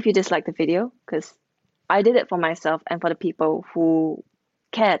it's fine if you dislike the video because I did it for myself and for the people who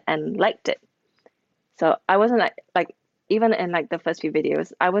cared and liked it. So I wasn't like even in like the first few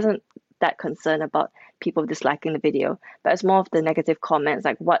videos, I wasn't that concerned about people disliking the video, but it's more of the negative comments,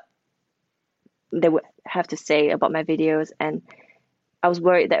 like what they would have to say about my videos, and I was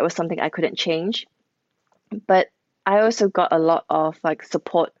worried that it was something I couldn't change. But I also got a lot of like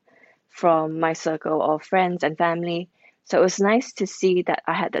support from my circle of friends and family. So it was nice to see that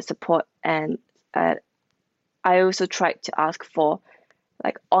I had that support, and uh, I also tried to ask for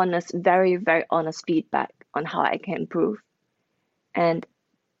like honest, very, very honest feedback on how I can improve. And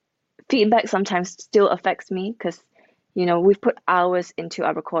feedback sometimes still affects me because We've put hours into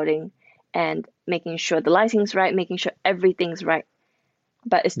our recording and making sure the lighting's right, making sure everything's right,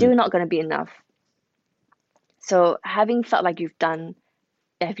 but it's Mm. still not going to be enough. So having felt like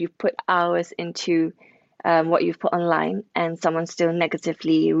if you've put hours into what you've put online and someone's still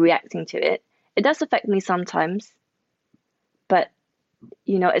negatively reacting to it, it does affect me sometimes, but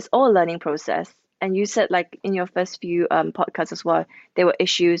it's all a learning process. And you said like in your first few podcasts as well, there were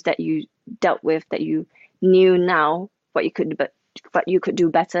issues that you dealt with that you knew now what you could do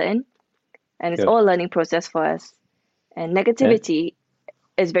better in. And it's Yep. all a learning process for us. And And negativity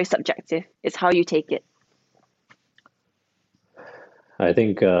is very subjective. It's how you take it. I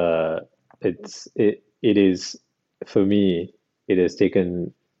think it is for me. It has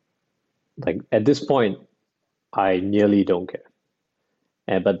taken like at this point, I nearly don't care.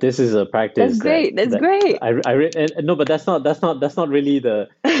 And but this is a That's practice great. That's that great. I and no, but that's not really the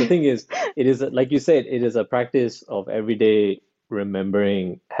thing is it is like you said, it is a practice of every day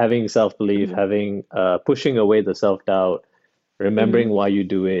remembering, having self-belief, Hmm. having pushing away the self-doubt, remembering Hmm. why you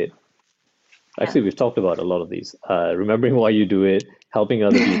do it. Yeah. Actually, we've talked about a lot of these. Remembering why you do it, helping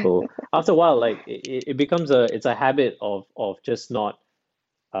other people. After a while, like it becomes it's a habit of just not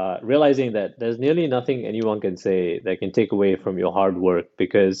realizing that there's nearly nothing anyone can say that can take away from your hard work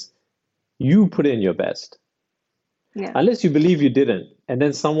because you put in your best. Yeah. Unless you believe you didn't, and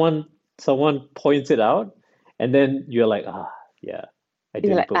then someone points it out, and then you're like, yeah, I You're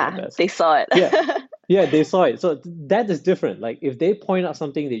didn't like, put my best. they saw it. Yeah, yeah, they saw it. So that is different. Like if they point out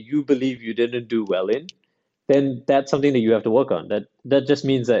something that you believe you didn't do well in, then that's something that you have to work on. That just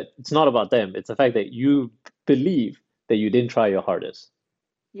means that it's not about them. It's the fact that you believe that you didn't try your hardest.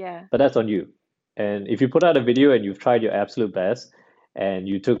 Yeah. But that's on you. And if you put out a video and you've tried your absolute best and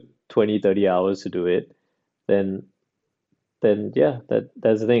you took 20, 30 hours to do it, then yeah,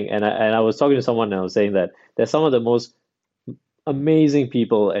 that's the thing. And I was talking to someone and I was saying that there's some of the most amazing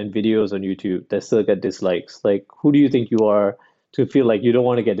people and videos on YouTube that still get dislikes. Like, who do you think you are to feel like you don't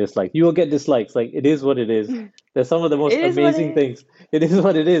want to get disliked? You will get dislikes. Like, it is what it is. There's some of the most It is what amazing it things. It is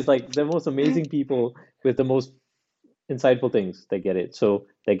what it is. Like, the most amazing people with the most insightful things that get it. So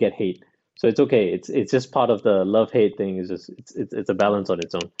they get hate. So it's okay. It's just part of the love hate thing. Is just it's a balance on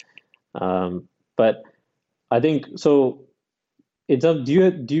its own. But I think so. In terms,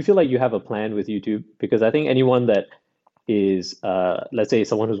 do you feel like you have a plan with YouTube? Because I think anyone that is let's say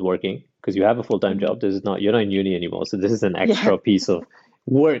someone who's working because you have a full-time is. job. This is not you're not in uni anymore, so this is an Yeah. extra piece of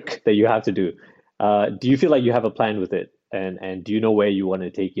work that you have to do. Do you feel like you have a plan with it, and do you know where you want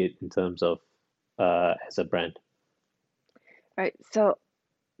to take it in terms of as a brand? Right. So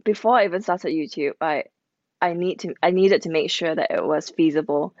before I even started YouTube, I needed to make sure that it was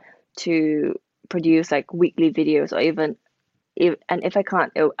feasible to produce like weekly videos or even and if I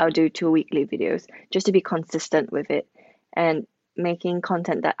can't, I'll do two weekly videos just to be consistent with it and making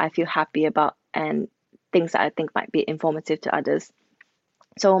content that I feel happy about and things that I think might be informative to others.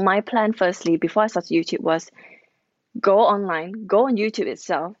 So my plan firstly before I started YouTube was go online, go on YouTube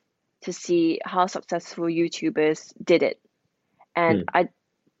itself to see how successful YouTubers did it. And Hmm.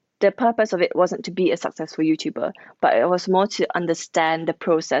 the purpose of it wasn't to be a successful YouTuber, but it was more to understand the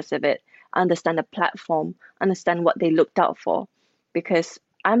process of it, understand the platform, understand what they looked out for. Because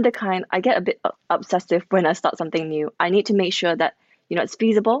I get a bit obsessive when I start something new. I need to make sure that, it's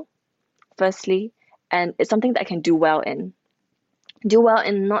feasible, firstly, and it's something that I can do well in. Do well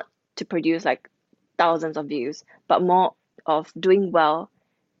in not to produce like thousands of views, but more of doing well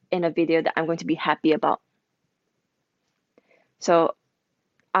in a video that I'm going to be happy about. So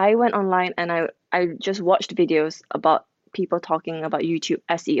I went online and I just watched videos about people talking about YouTube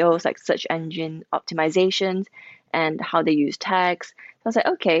SEOs, like search engine optimizations, and how they use tags. So I was like,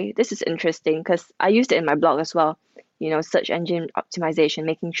 okay, this is interesting because I used it in my blog as well. Search engine optimization,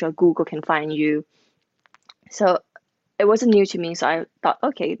 making sure Google can find you. So it wasn't new to me. So I thought,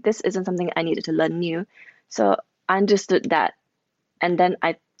 okay, this isn't something I needed to learn new. So I understood that. And then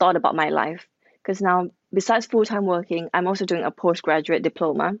I thought about my life because now, besides full time working, I'm also doing a postgraduate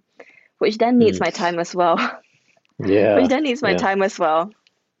diploma which then needs Hmm. my time as well, which Yeah, then needs my yeah. time as well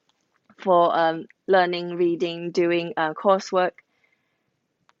for learning, reading, doing coursework.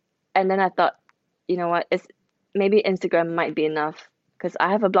 And then I thought, you know what, it's maybe Instagram might be enough because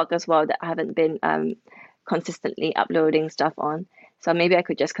I have a blog as well that I haven't been consistently uploading stuff on. So maybe I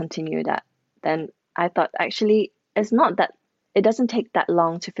could just continue that. Then I thought actually it doesn't take that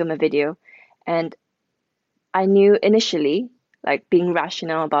long to film a video. And I knew initially, like being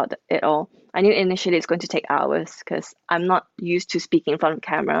rational about it all, I knew initially it's going to take hours because I'm not used to speaking in front of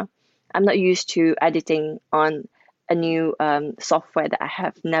camera. I'm not used to editing on a new software that I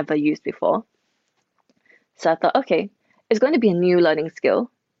have never used before. So I thought, okay. it's going to be a new learning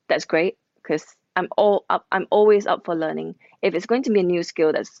skill. That's great because I'm always up for learning. If it's going to be a new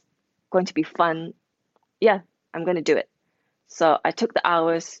skill that's going to be fun, yeah, I'm going to do it. So I took the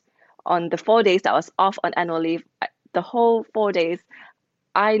hours on the 4 days that I was off on annual leave. The whole 4 days,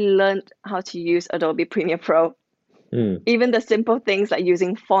 I learned how to use Adobe Premiere Pro. Mm. Even the simple things like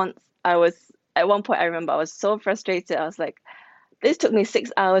using fonts, I was at one point I remember I was so frustrated. I was like, this took me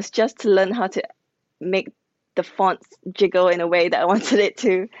 6 hours just to learn how to make the fonts jiggle in a way that I wanted it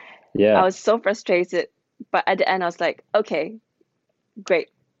to. I Yeah. was so frustrated, but at the end I was like, okay, great.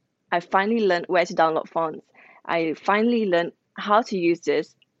 I finally learned where to download fonts. I finally learned how to use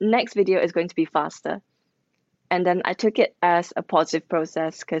this. Next video is going to be faster. And then I took it as a positive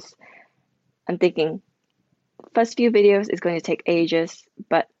process because I'm thinking first few videos is going to take ages,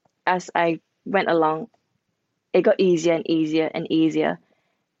 but as I went along, it got easier and easier and easier.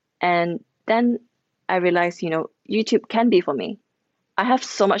 And then I realized, YouTube can be for me. I have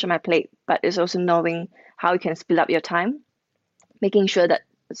so much on my plate, but it's also knowing how you can split up your time, making sure that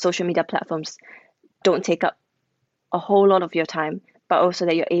social media platforms don't take up a whole lot of your time, but also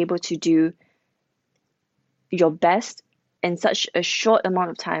that you're able to do your best in such a short amount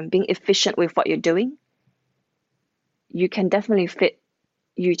of time, being efficient with what you're doing. You can definitely fit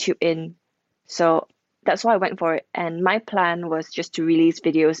YouTube in. So that's why I went for it. And my plan was just to release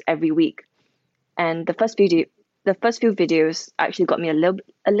videos every week. And the first few videos actually got me a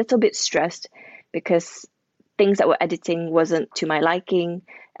little bit stressed because things that were editing wasn't to my liking,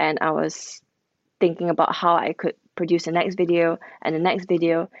 and I was thinking about how I could produce the next video and the next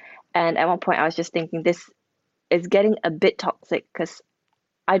video. And at one point, I was just thinking this is getting a bit toxic because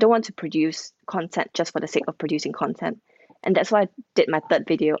I don't want to produce content just for the sake of producing content. And that's why I did my third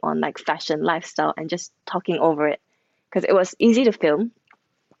video on like fashion, lifestyle, and just talking over it because it was easy to film.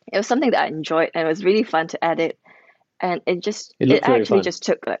 It was something that I enjoyed and it was really fun to edit. And It it looked very actually fun. just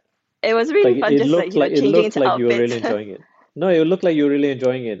took like, it was really Like fun just like, it changing looked into like you were outfits. really enjoying it. No, it looked like you were really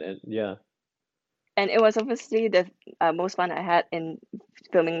enjoying it, and yeah. And it was obviously the most fun I had in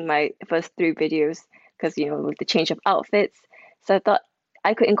filming my first three videos because, with the change of outfits. So I thought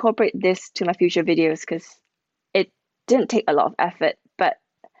I could incorporate this to my future videos because it didn't take a lot of effort, but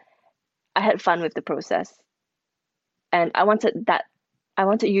I had fun with the process. And I wanted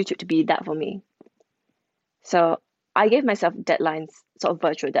YouTube to be that for me. So I gave myself deadlines, sort of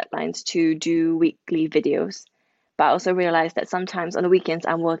virtual deadlines to do weekly videos. But I also realized that sometimes on the weekends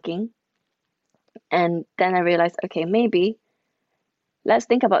I'm working. And then I realized, okay, maybe let's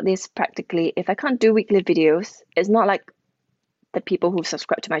think about this practically. If I can't do weekly videos, it's not like the people who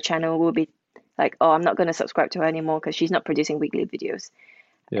subscribe to my channel will be like, oh, I'm not going to subscribe to her anymore because she's not producing weekly videos.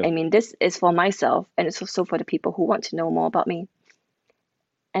 Yeah. I mean, this is for myself and it's also for the people who want to know more about me.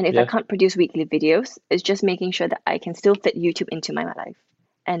 And if I Yeah. can't produce weekly videos, it's just making sure that I can still fit YouTube into my life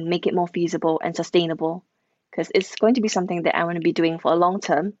and make it more feasible and sustainable because it's going to be something that I want to be doing for a long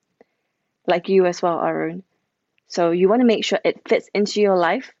term, like you as well, Arun. So you want to make sure it fits into your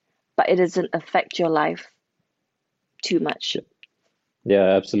life, but it doesn't affect your life too much. Yeah. Yeah,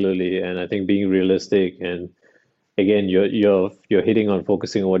 absolutely. And I think being realistic, and again, you're hitting on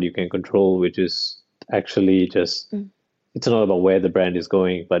focusing on what you can control, which is actually just, Mm. it's not about where the brand is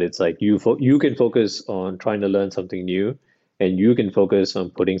going, but it's like you can focus on trying to learn something new, and you can focus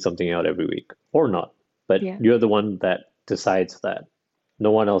on putting something out every week or not. But Yeah, you're the one that decides that.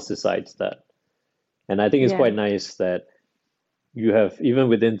 No one else decides that. And I think it's yeah, quite nice that you have, even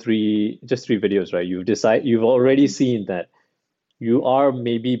within just three videos, right? You've already mm, seen that you are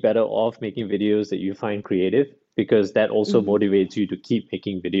maybe better off making videos that you find creative, because that also hmm, motivates you to keep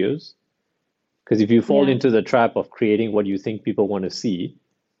making videos. Because if you fall yeah, into the trap of creating what you think people want to see,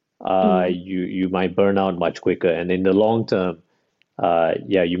 mm. you might burn out much quicker. And in the long term,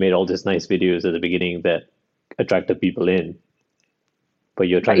 yeah, you made all these nice videos at the beginning that attracted people in, but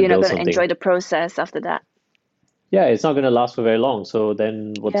you're But trying to you're not build going to something. enjoy the process after that. Yeah, it's not going to last for very long. So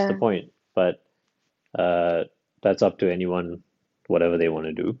then what's the Yeah, point? But uh, that's up to anyone, whatever they want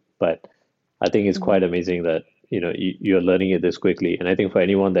to do. But I think it's hmm, quite amazing that you're learning it this quickly. And I think for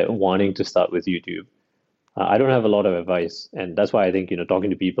anyone that wanting to start with YouTube, I don't have a lot of advice, and that's why I think talking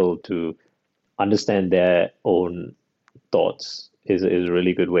to people to understand their own thoughts is a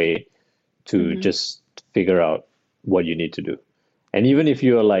really good way to hmm, just figure out what you need to do. And even if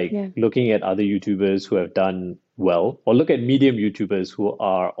you're like yeah, looking at other YouTubers who have done well, or look at medium YouTubers who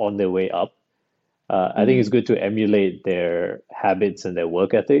are on their way up, I think it's hmm, good to emulate their habits and their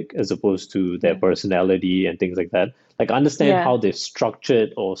work ethic as opposed to their yeah, personality and things like that. Like understand yeah. how they're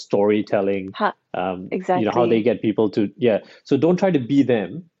structured or storytelling, Ha, how they exactly. get people to, yeah. So don't try to be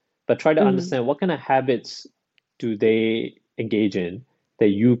them, but try to Mm, understand what kind of habits do they engage in that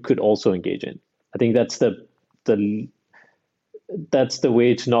you could also engage in? I think the that's the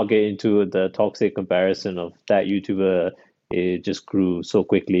way to not get into the toxic comparison of that YouTuber, it just grew so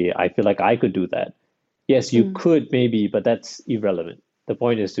quickly. I feel like I could do that. Yes, you Mm, could maybe, but that's irrelevant. The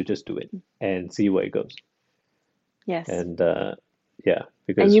point is to just do it and see where it goes. yes. And yeah, And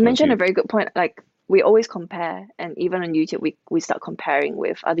because you once mentioned a you, very good point. Like we always compare, and even on YouTube, we start comparing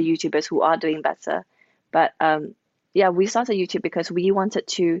with other YouTubers who are doing better. But yeah, we started YouTube because we wanted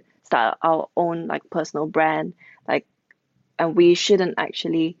to start our own like personal brand, like, and we shouldn't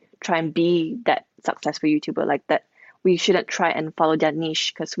actually try and be that successful YouTuber like that. We shouldn't try and follow their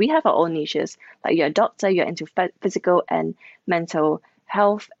niche because we have our own niches. Like you're a doctor, you're into physical and mental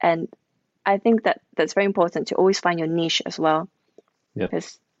health, and I think that that's very important to always find your niche as well, yeah.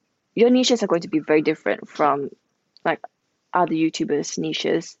 because your niches are going to be very different from like other YouTubers'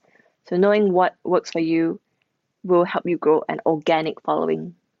 niches. So knowing what works for you will help you grow an organic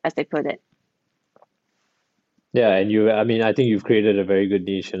following, as they put it. Yeah, and you, I mean, I think you've created a very good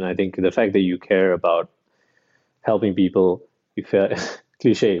niche, and I think the fact that you care about helping people, you feel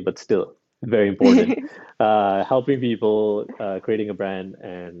cliche, but still very important. Helping people, creating a brand,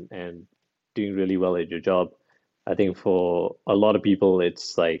 and doing really well at your job. I think for a lot of people,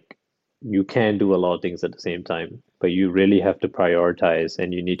 it's like you can do a lot of things at the same time, but you really have to prioritize,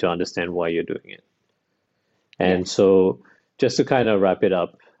 and you need to understand why you're doing it. And Yes. so, just to kind of wrap it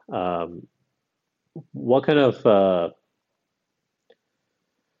up, um, what kind of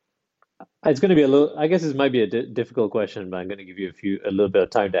it's going to be a little, I guess this might be a di difficult question, but I'm going to give you a little bit of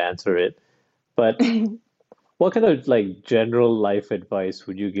time to answer it. But what kind of like general life advice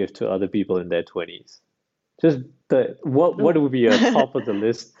would you give to other people in their 20s? Just what Oh. would be your top of the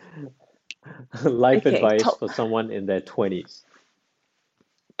list life Okay, advice for someone in their 20s?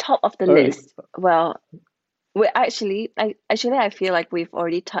 top of the Early, list. Well, we I feel like we've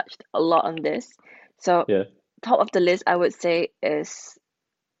already touched a lot on this. So yeah, top of the list, I would say is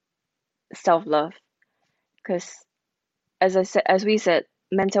self-love, because as we said,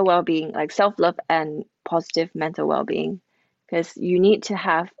 mental well-being, like self-love and positive mental well-being, because you need to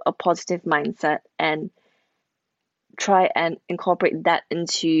have a positive mindset and try and incorporate that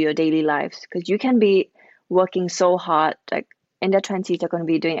into your daily lives, because you can be working so hard, like in their 20s they're going to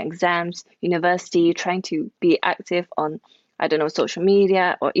be doing exams, university, trying to be active on, I don't know, social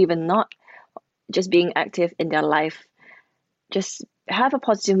media, or even not, just being active in their life. Just have a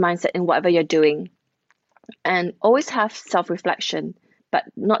positive mindset in whatever you're doing, and always have self-reflection, but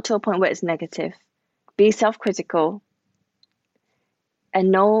not to a point where it's negative. Be self-critical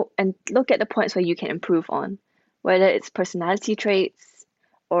and know and look at the points where you can improve on, whether it's personality traits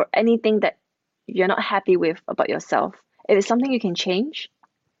or anything that you're not happy with about yourself. If it's something you can change,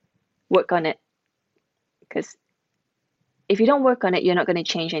 work on it. Because if you don't work on it, you're not going to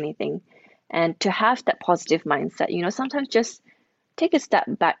change anything. And to have that positive mindset, sometimes just take a step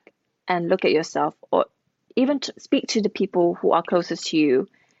back and look at yourself, or even speak to the people who are closest to you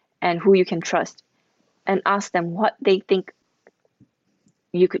and who you can trust, and ask them what they think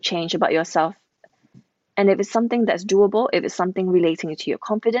you could change about yourself. And if it's something that's doable, if it's something relating to your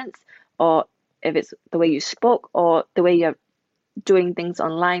confidence, or if it's the way you spoke or the way you're doing things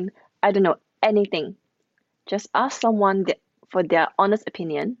online, I don't know, anything, just ask someone for their honest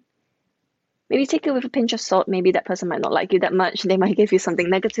opinion. Maybe take it with a pinch of salt. Maybe that person might not like you that much. They might give you something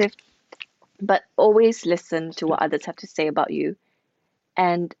negative, but always listen to what others have to say about you.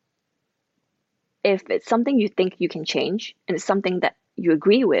 And if it's something you think you can change and it's something that you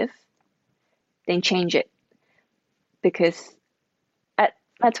agree with, then change it. Because at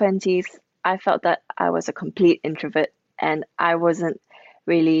my 20s, I felt that I was a complete introvert and I wasn't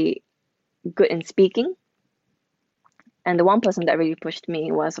really good in speaking. And the one person that really pushed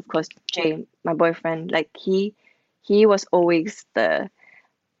me was, of course, Jay, my boyfriend. Like he was always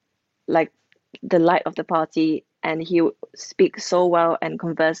like the light of the party, and he would speak so well and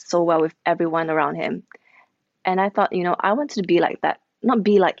converse so well with everyone around him. And I thought, I wanted to be like that, not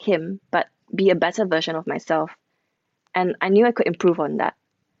be like him, but be a better version of myself. And I knew I could improve on that.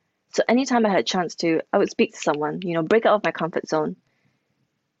 So anytime I had a chance to, I would speak to someone, break out of my comfort zone.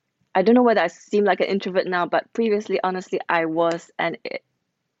 I don't know whether I seem like an introvert now, but previously, honestly, I was, and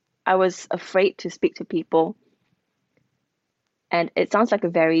I was afraid to speak to people. And it sounds like a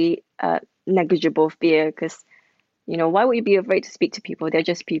very negligible fear, because, why would you be afraid to speak to people? They're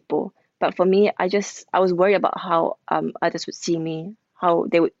just people. But for me, I was worried about how others would see me, how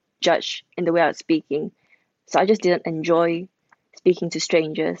they would judge in the way I was speaking. So I just didn't enjoy speaking to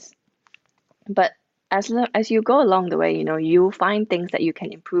strangers. But as you go along the way, you'll find things that you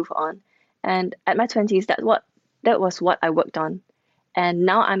can improve on. And at my 20s, that's what that was what I worked on. And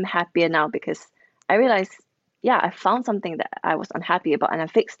now I'm happier now because I realized, yeah, I found something that I was unhappy about and I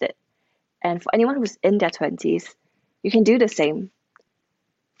fixed it. And for anyone who's in their 20s, you can do the same.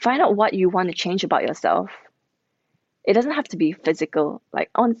 Find out what you want to change about yourself. It doesn't have to be physical. Like,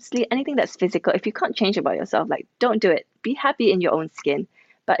 honestly, anything that's physical, if you can't change about yourself, like, don't do it. Be happy in your own skin.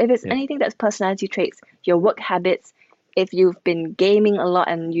 But if it's Yeah. anything that's personality traits, your work habits, if you've been gaming a lot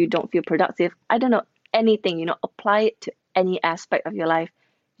and you don't feel productive, I don't know, anything, apply it to any aspect of your life,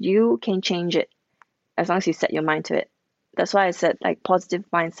 you can change it as long as you set your mind to it. That's why I said like positive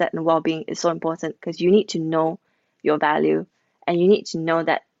mindset and well-being is so important because you need to know your value and you need to know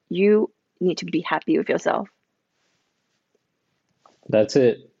that you need to be happy with yourself. That's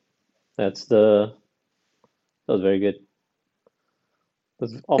it. That was very good.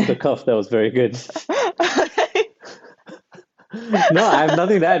 That's off the cuff. That was very good. No, I have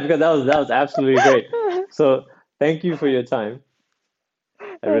nothing to add because that was absolutely great. So thank you for your time.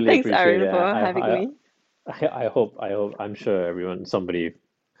 I really Thanks, appreciate Aaron, it. for having me. I'm sure somebody,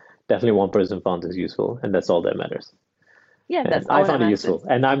 definitely one person found this useful, and that's all that matters. Yeah, And that's I all that found it matters. useful,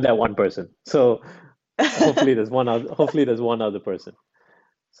 and I'm that one person. So hopefully there's one other person.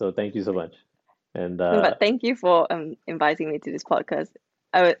 So thank you so much. And No, but thank you for inviting me to this podcast.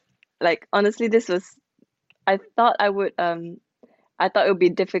 I would like honestly, this was I thought I thought it would be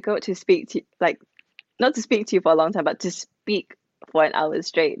difficult to speak to like not to speak to you for a long time, but to speak for an hour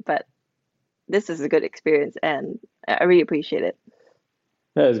straight. But this is a good experience, and I really appreciate it.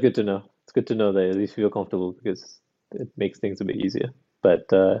 yeah, it's good to know. It's good to know that at least you feel comfortable because it makes things a bit easier. But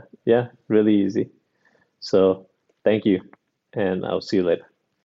yeah, really easy. So thank you, and I'll see you later.